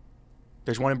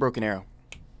 There's one in Broken Arrow.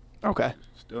 Okay.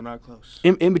 Still not close.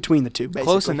 In between the two, basically.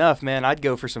 Close enough, man. I'd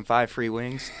go for some 5 free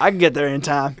wings. I can get there in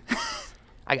time.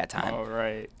 I got time. All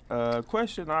right.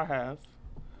 Question I have.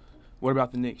 What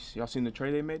about the Knicks? Y'all seen the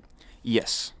trade they made?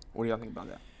 Yes. What do y'all think about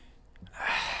that?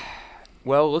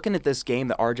 Well, looking at this game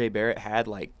that R.J. Barrett had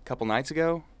like a couple nights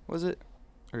ago, was it?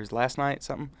 Or his last night,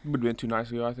 something? Would have been 2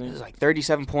 nights ago, I think. It was like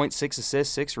 37 points, 6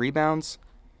 assists, 6 rebounds.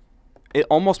 It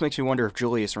almost makes me wonder if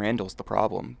Julius Randle's the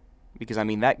problem. Because, I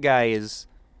mean, that guy is...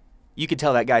 You could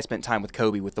tell that guy spent time with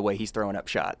Kobe with the way he's throwing up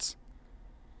shots.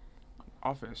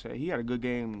 Offense, he had a good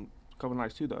game a couple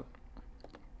nights too, though.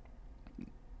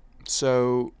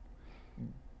 So,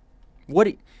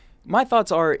 my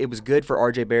thoughts are it was good for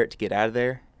R.J. Barrett to get out of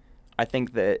there. I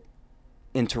think that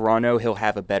in Toronto he'll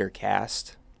have a better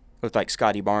cast with like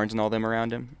Scotty Barnes and all them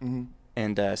around him,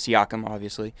 and Siakam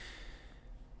obviously.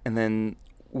 And then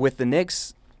with the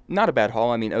Knicks, not a bad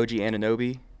haul. I mean, OG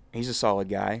Anunoby, he's a solid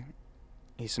guy.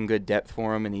 He's some good depth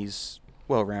for him, and he's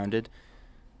well-rounded.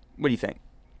 What do you think?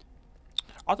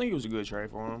 I think it was a good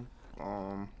trade for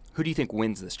him. Who do you think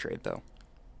wins this trade, though?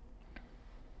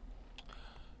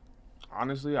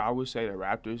 Honestly, I would say the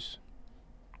Raptors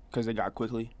because they got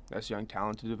Quickly. That's young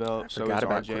talent to develop. I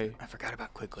forgot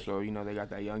about Quickly. So, they got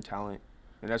that young talent.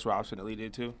 And that's what Obstinately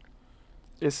did, too.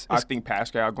 It's I think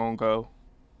Pascal going to go.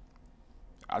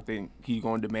 I think he's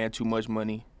going to demand too much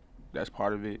money. That's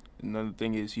part of it. Another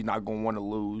thing is he's not going to want to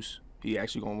lose. He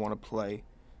actually going to want to play.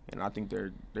 And I think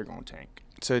they're going to tank.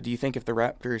 So do you think if the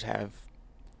Raptors have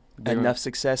enough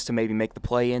success to maybe make the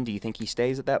play-in, do you think he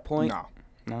stays at that point?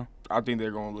 No? I think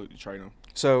they're going to look to trade him.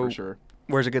 So for sure.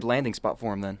 Where's a good landing spot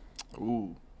for him then?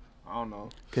 Ooh, I don't know.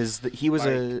 Because he was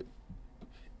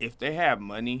if they have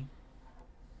money,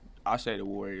 I say the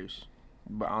Warriors.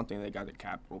 but I don't think they got the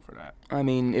capital for that. I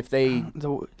mean, if they I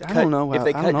don't know. if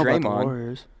they I don't cut know about the Draymond,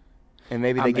 Warriors. and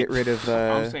maybe they get rid of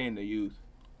I'm saying the youth.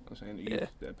 Yeah.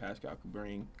 That Pascal could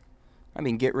bring. I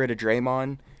mean, get rid of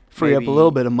Draymond, Free up a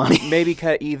little bit of money. maybe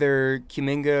cut either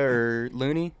Kuminga or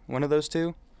Looney, one of those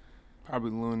two.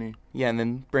 Probably Looney. Yeah, and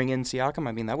then bring in Siakam.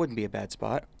 I mean, that wouldn't be a bad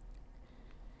spot.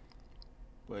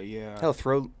 But yeah. Hell,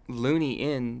 throw Looney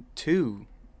in to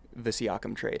the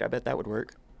Siakam trade. I bet that would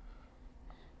work.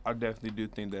 I definitely do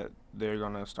think that they're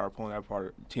gonna start pulling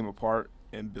that team apart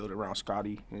and build around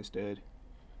Scotty instead.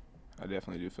 I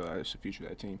definitely do feel like it's the future of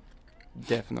that team.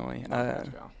 Definitely.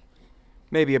 Pascal.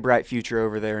 Maybe a bright future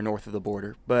over there north of the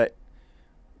border. But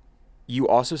you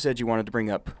also said you wanted to bring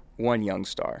up one young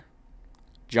star,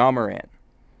 Ja Morant.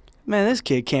 Man, this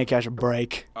kid can't catch a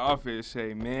break. I often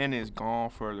say, man is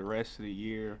gone for the rest of the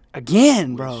year. Again,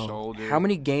 with bro. shoulder, How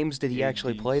many games did he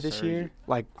actually kidney play this surgery. year?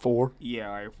 Like 4.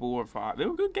 Yeah, like 4 or 5. They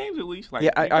were good games at least. Like,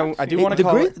 Yeah, they got I do six. wanna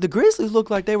call it- The Grizzlies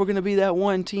looked like they were going to be that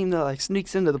one team that like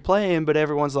sneaks into the play-in, but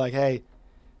everyone's like, hey,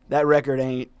 that record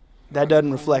that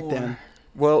doesn't reflect them.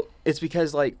 Well, it's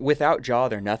because, like, without Ja,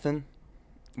 they're nothing.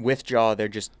 With Ja, they're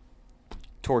just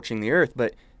torching the earth.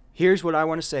 But here's what I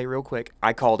want to say real quick.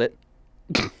 I called it.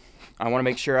 I want to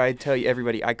make sure I tell you,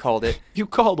 everybody, I called it. You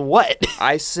called what?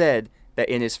 I said that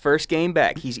in his first game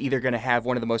back, he's either going to have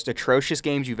one of the most atrocious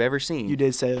games you've ever seen. You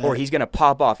did say that. Or he's going to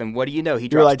pop off. And what do you know? He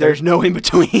You're drops like, there's no in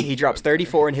between. he drops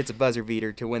 34 and hits a buzzer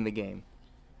beater to win the game.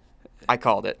 I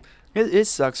called it. It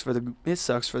sucks for them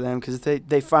because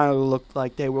they finally looked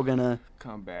like they were gonna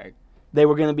Come back. They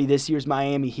were gonna be this year's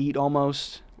Miami Heat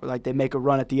almost, where like they make a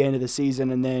run at the end of the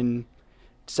season and then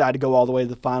decide to go all the way to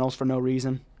the finals for no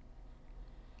reason.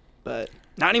 But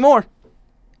not anymore.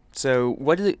 So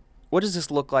what does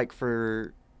this look like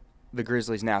for the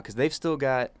Grizzlies now? Because they've still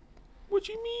got. What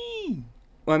you mean?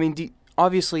 Well, I mean,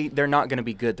 obviously they're not going to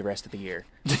be good the rest of the year.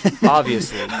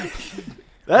 Obviously.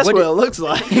 That's What what did- it looks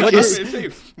like. What It's- did they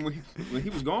say? When he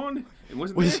was gone, it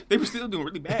wasn't there. They were still doing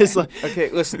really bad. it's like, Okay,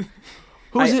 listen.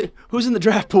 who's in the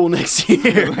draft pool next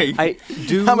year? Like, I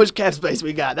do. How much cap space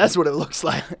we got? That's what it looks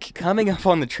like. Coming up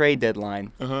on the trade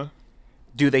deadline, uh-huh.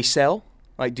 do they sell?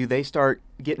 Like, do they start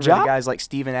getting rid Ja? of guys like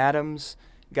Steven Adams,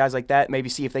 guys like that? Maybe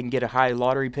see if they can get a high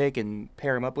lottery pick and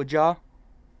pair him up with Ja?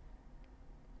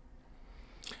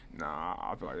 Nah,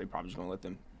 I feel like they probably just gonna let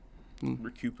them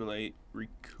recuperate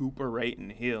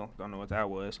and heal. Don't know what that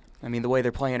was. I mean, the way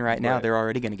they're playing right now, Right. they're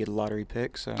already going to get a lottery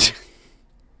pick. So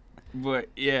But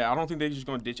yeah, I don't think they're just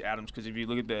gonna ditch Adams because if you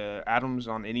look at the Adams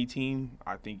on any team,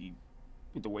 I think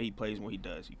with the way he plays and what he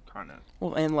does, he kind of,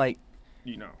 well, and like,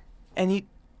 and he.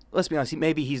 Let's be honest.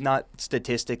 Maybe he's not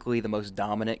statistically the most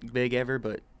dominant big ever,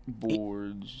 but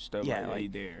boards stuff yeah, like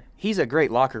like- that. There, he's a great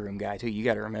locker room guy too. You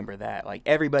got to remember that. Like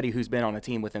everybody who's been on a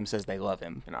team with him says they love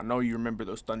him. and I know you remember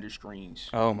those thunder screens.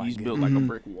 Oh, my He's God. built like a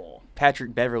brick wall.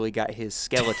 Patrick Beverly got his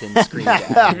skeleton screened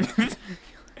out.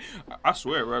 I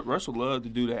swear, Russell loved to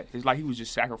do that. It's like he was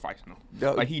just sacrificing them.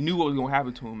 No. Like he knew what was gonna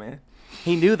happen to him, man.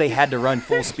 He knew they had to run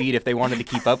full speed if they wanted to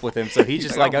keep up with him, so he's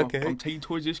just like, I'm okay. taking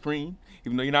towards your screen,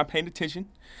 even though you're not paying attention.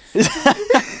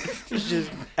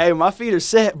 Hey, my feet are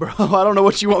set, bro. I don't know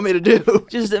what you want me to do.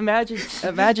 Just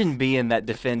imagine being that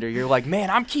defender. You're like, man,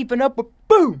 I'm keeping up with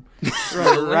boom,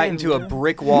 right into a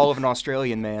brick wall of an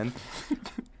Australian man.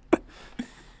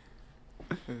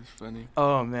 That's funny.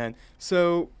 Oh man.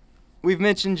 So we've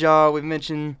mentioned Ja, we've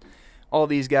mentioned all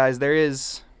these guys. There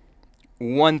is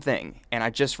one thing, and I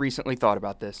just recently thought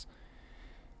about this.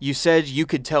 You said you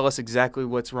could tell us exactly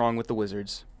what's wrong with the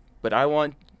Wizards, but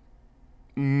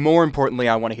more importantly,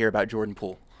 I want to hear about Jordan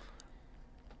Poole.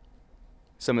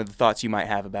 Some of the thoughts you might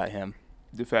have about him.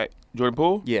 The fact Jordan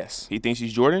Poole, Yes. he thinks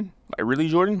he's Jordan, like really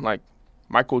Jordan, like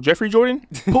Michael Jeffrey Jordan,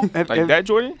 like that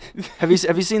Jordan. Have you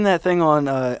seen that thing on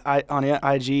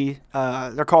IG?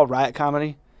 They're called Riot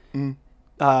Comedy. Mhm.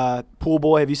 Pool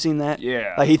Boy. Have you seen that?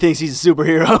 Yeah. Like he thinks he's a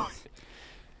superhero.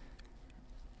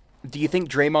 Do you think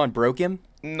Draymond broke him?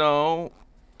 No,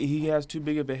 he has too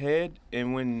big of a head,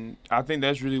 and when I think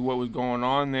that's really what was going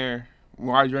on there.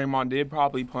 Why Draymond did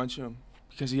probably punch him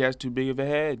because he has too big of a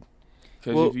head.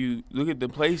 Because Well- if you look at the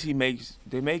plays he makes,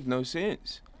 they make no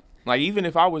sense. Like even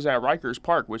if I was at Rikers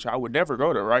Park, which I would never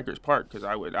go to Rikers Park because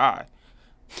I would die,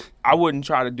 I wouldn't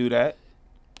try to do that.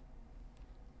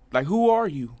 Like who are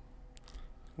you?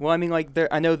 Well, I mean, like,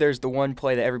 I know there's the one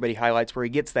play that everybody highlights where he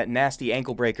gets that nasty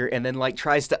ankle breaker and then, like,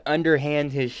 tries to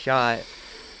underhand his shot.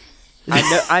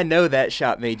 I know that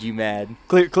shot made you mad.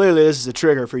 Clearly, this is a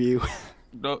trigger for you.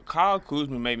 Kyle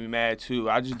Kuzma made me mad too.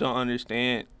 I just don't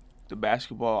understand the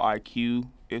basketball IQ,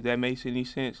 if that makes any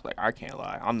sense. Like I can't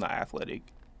lie, I'm not athletic.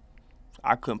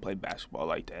 I couldn't play basketball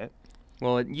like that.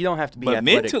 Well, you don't have to be But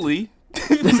athletic. mentally,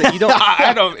 So you don't.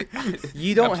 I don't.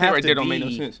 You don't that have right to there be. don't make no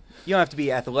sense. You don't have to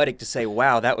be athletic to say,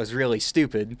 "Wow, that was really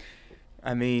stupid."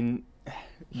 I mean,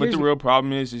 But the real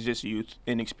problem is just youth,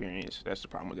 inexperience. That's the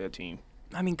problem with that team.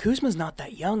 I mean, Kuzma's not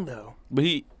that young though. But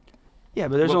Yeah,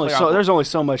 but there's What only playoff-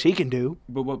 so much he can do.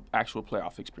 but what actual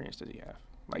playoff experience does he have?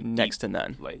 Like Next to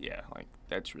none. Like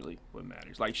that's really what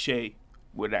matters. Like Shea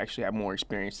would actually have more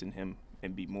experience than him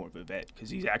and be more of a vet because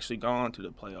he's actually gone to the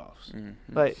playoffs.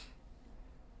 But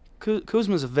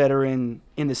Kuzma's a veteran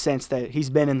in the sense that he's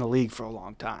been in the league for a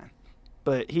long time.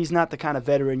 But he's not the kind of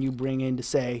veteran you bring in to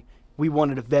say, we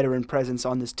wanted a veteran presence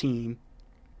on this team.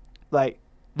 Like,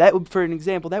 that would, for an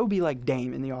example, that would be like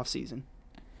Dame in the offseason.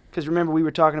 Because remember, we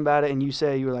were talking about it, and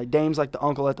you were like, Dame's like the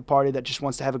uncle at the party that just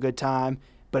wants to have a good time,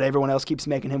 but everyone else keeps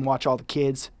making him watch all the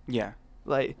kids. Yeah.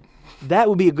 Like, that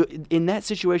would be a good, in that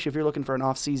situation, if you're looking for an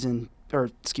offseason, if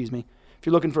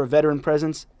you're looking for a veteran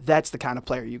presence, that's the kind of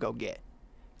player you go get.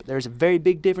 But there's a very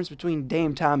big difference between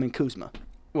Dame time and Kuzma.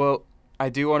 Well, I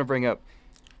do want to bring up.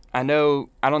 I don't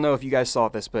know if you guys saw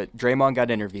this, but Draymond got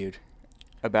interviewed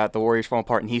about the Warriors falling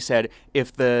apart, and he said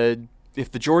if the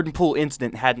Jordan Poole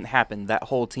incident hadn't happened, that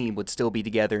whole team would still be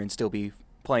together and still be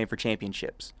playing for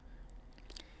championships.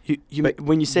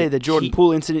 When you say the Jordan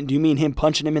Poole incident, do you mean him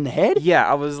punching him in the head? Yeah,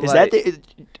 I was Is like, that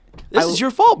this is your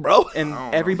fault, bro? and I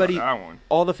don't know everybody, about that one.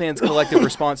 all the fans' collective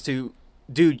response to,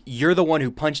 dude, you're the one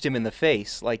who punched him in the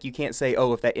face. Like, you can't say,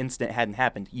 oh, if that incident hadn't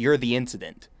happened, you're the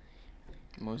incident.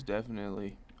 Most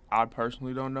definitely. I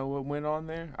personally don't know what went on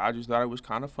there. I just thought it was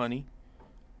kind of funny.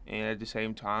 And at the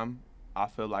same time, I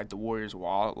feel like the Warriors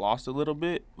lost a little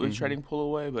bit with trading Poole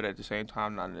away, but at the same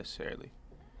time, not necessarily.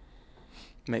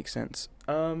 Makes sense.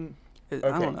 I don't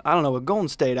know. With Golden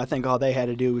State, I think all they had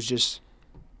to do was just,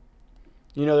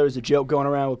 there was a joke going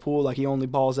around with Poole, like he only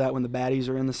balls out when the baddies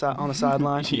are on the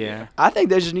sideline. Yeah. I think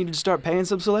they just needed to start paying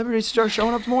some celebrities to start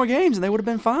showing up to more games, and they would have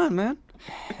been fine, man.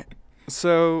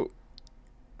 So,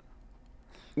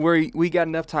 we got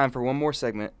enough time for one more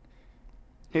segment.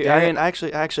 Here, Darien, I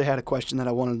actually had a question that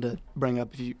I wanted to bring up,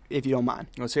 if you don't mind.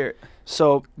 Let's hear it.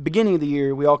 So, beginning of the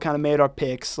year, we all kind of made our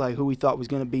picks, like who we thought was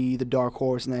going to be the dark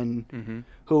horse, and then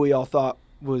who we all thought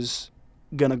was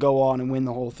going to go on and win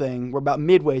the whole thing. We're about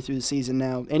midway through the season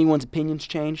now. Anyone's opinions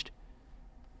changed?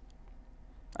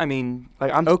 I mean,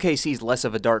 Like OKC's less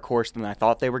of a dark horse than I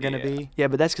thought they were going to be. Yeah,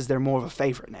 but that's because they're more of a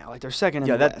favorite now. Like, they're second in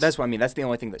the West. That's what I mean. That's the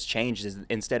only thing that's changed is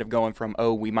instead of going from,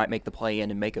 oh, we might make the play-in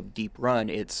and make a deep run,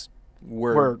 it's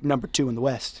we're number 2 in the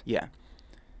West. Yeah.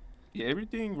 Yeah,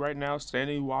 everything right now,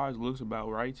 standing-wise, looks about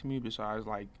right to me besides,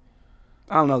 like,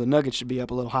 I don't know. The Nuggets should be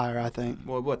up a little higher, I think.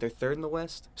 Well, what, they're third in the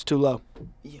West? It's too low.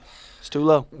 Yeah. It's too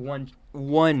low.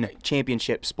 One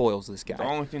championship spoils this guy. the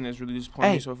only thing that's really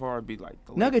disappointed me so far would be, like,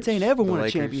 the Nuggets Lakers. ain't ever The won a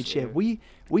Lakers, championship. yeah.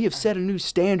 We have set a new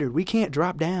standard. We can't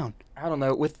drop down. I don't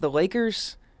know. With the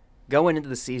Lakers going into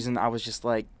the season, I was just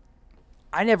like,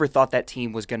 I never thought that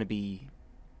team was going to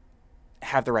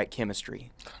have the right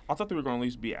chemistry. I thought they were going to at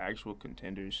least be actual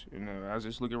contenders. I was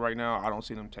just looking right now, I don't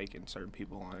see them taking certain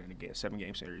people on in a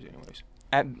 7-game series anyways.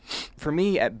 For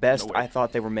me, at best, No way. I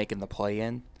thought they were making the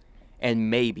play-in and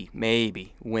maybe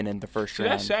winning the first See,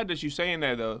 round. that's sad that you're saying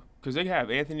that, though, because they have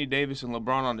Anthony Davis and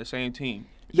LeBron on the same team.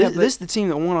 Yeah, This is the team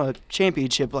that won a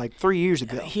championship like 3 years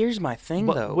ago. Here's my thing,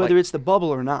 though. Whether like, it's the bubble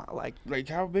or not, like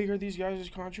How big are these guys'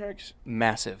 contracts?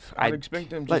 massive. I'd expect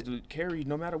them just to carry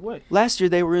no matter what. last year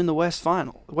they were in the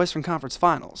Western Conference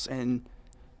Finals, and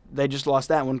they just lost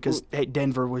that one because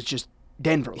Denver was just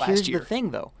Denver last Here's year. the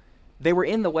thing, though. They were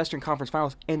in the Western Conference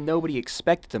Finals, and nobody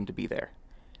expected them to be there.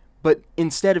 But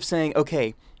instead of saying,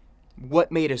 okay,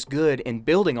 what made us good and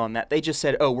building on that, they just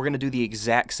said, oh, we're going to do the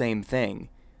exact same thing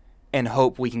and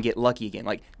hope we can get lucky again.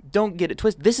 Like, don't get it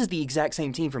twisted. This is the exact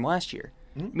same team from last year,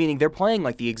 meaning they're playing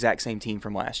like the exact same team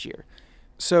from last year.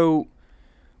 So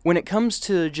when it comes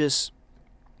to just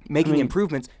making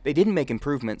improvements, they didn't make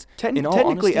improvements. In all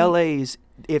Technically, honesty, LA's,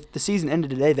 if the season ended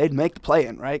today, they'd make the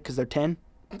play-in, right? Because they're 10.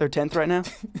 They're 10th right now.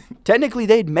 Technically,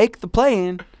 they'd make the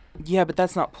play-in. yeah, but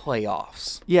that's not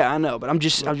playoffs. Yeah, I know, but I'm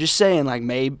just saying, like,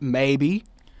 maybe.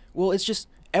 Well, it's just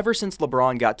ever since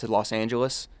LeBron got to Los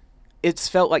Angeles, it's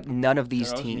felt like none of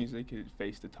these That means teams. they could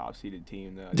face the top-seeded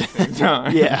team though, at the same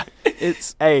time. Yeah,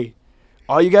 it's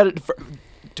all you got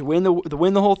to win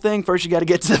the whole thing. First, you got to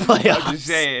get to the playoffs. I'm just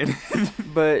saying.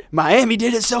 But Miami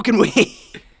did it, so can we.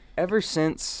 ever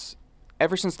since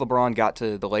LeBron got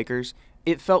to the Lakers,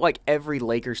 it felt like every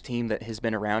Lakers team that has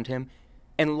been around him,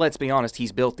 and let's be honest,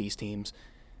 he's built these teams,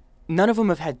 none of them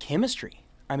have had chemistry.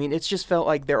 I mean, it's just felt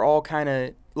like they're all kind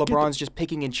of LeBron's just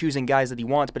picking and choosing guys that he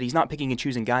wants, but he's not picking and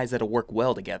choosing guys that'll work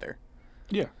well together.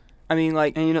 Yeah. I mean,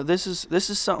 like, And this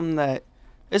is something that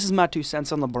this is my 2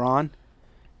 cents on LeBron.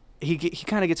 he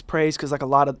kind of gets praised because like a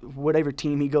lot of whatever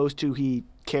team he goes to, he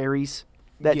carries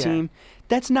that team.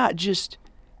 That's not just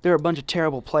there are a bunch of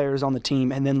terrible players on the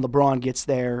team, and then LeBron gets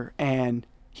there and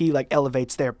he like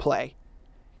elevates their play.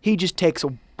 He just takes a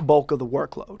bulk of the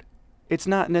workload. It's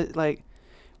not like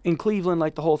in Cleveland,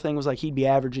 like the whole thing was like he'd be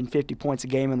averaging 50 points a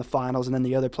game in the finals, and then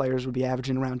the other players would be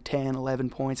averaging around 10, 11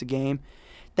 points a game.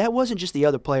 That wasn't just the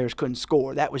other players couldn't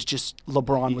score. That was just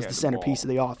LeBron was the centerpiece of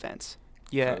the offense.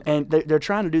 Yeah. And they're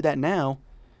trying to do that now.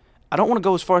 I don't want to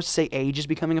go as far as to say age is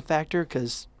becoming a factor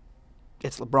because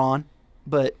it's LeBron,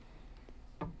 but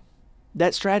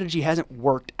that strategy hasn't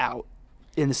worked out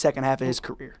in the second half of his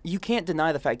career. You can't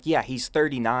deny the fact, he's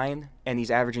 39 and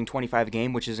he's averaging 25 a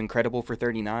game, which is incredible for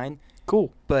 39.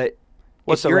 Cool. But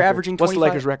What's if you're record? averaging 25, what's the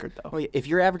Lakers' record, though? Well, if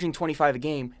you're averaging 25 a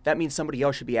game, that means somebody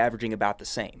else should be averaging about the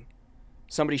same.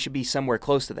 Somebody should be somewhere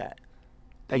close to that.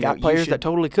 They got players that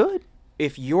totally could.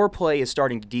 If your play is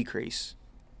starting to decrease,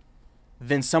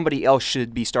 then somebody else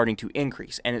should be starting to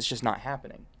increase, and it's just not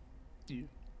happening. Yeah.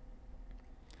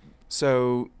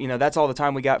 So, that's all the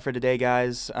time we got for today,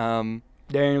 guys.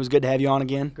 Darien, it was good to have you on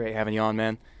again. Great having you on,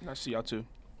 man. Nice to see y'all too.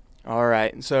 All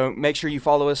right. So make sure you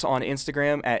follow us on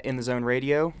Instagram at In The Zone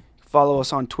Radio. Follow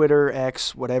us on Twitter,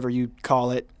 X, whatever you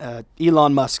call it.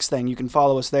 Elon Musk's thing. You can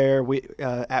follow us there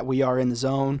at We Are In The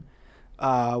Zone.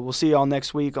 We'll see you all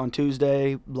next week on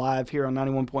Tuesday, live here on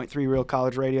 91.3 Real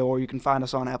College Radio, or you can find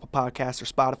us on Apple Podcasts or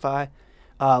Spotify.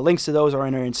 Links to those are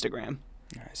in our Instagram.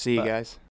 All right, see you guys.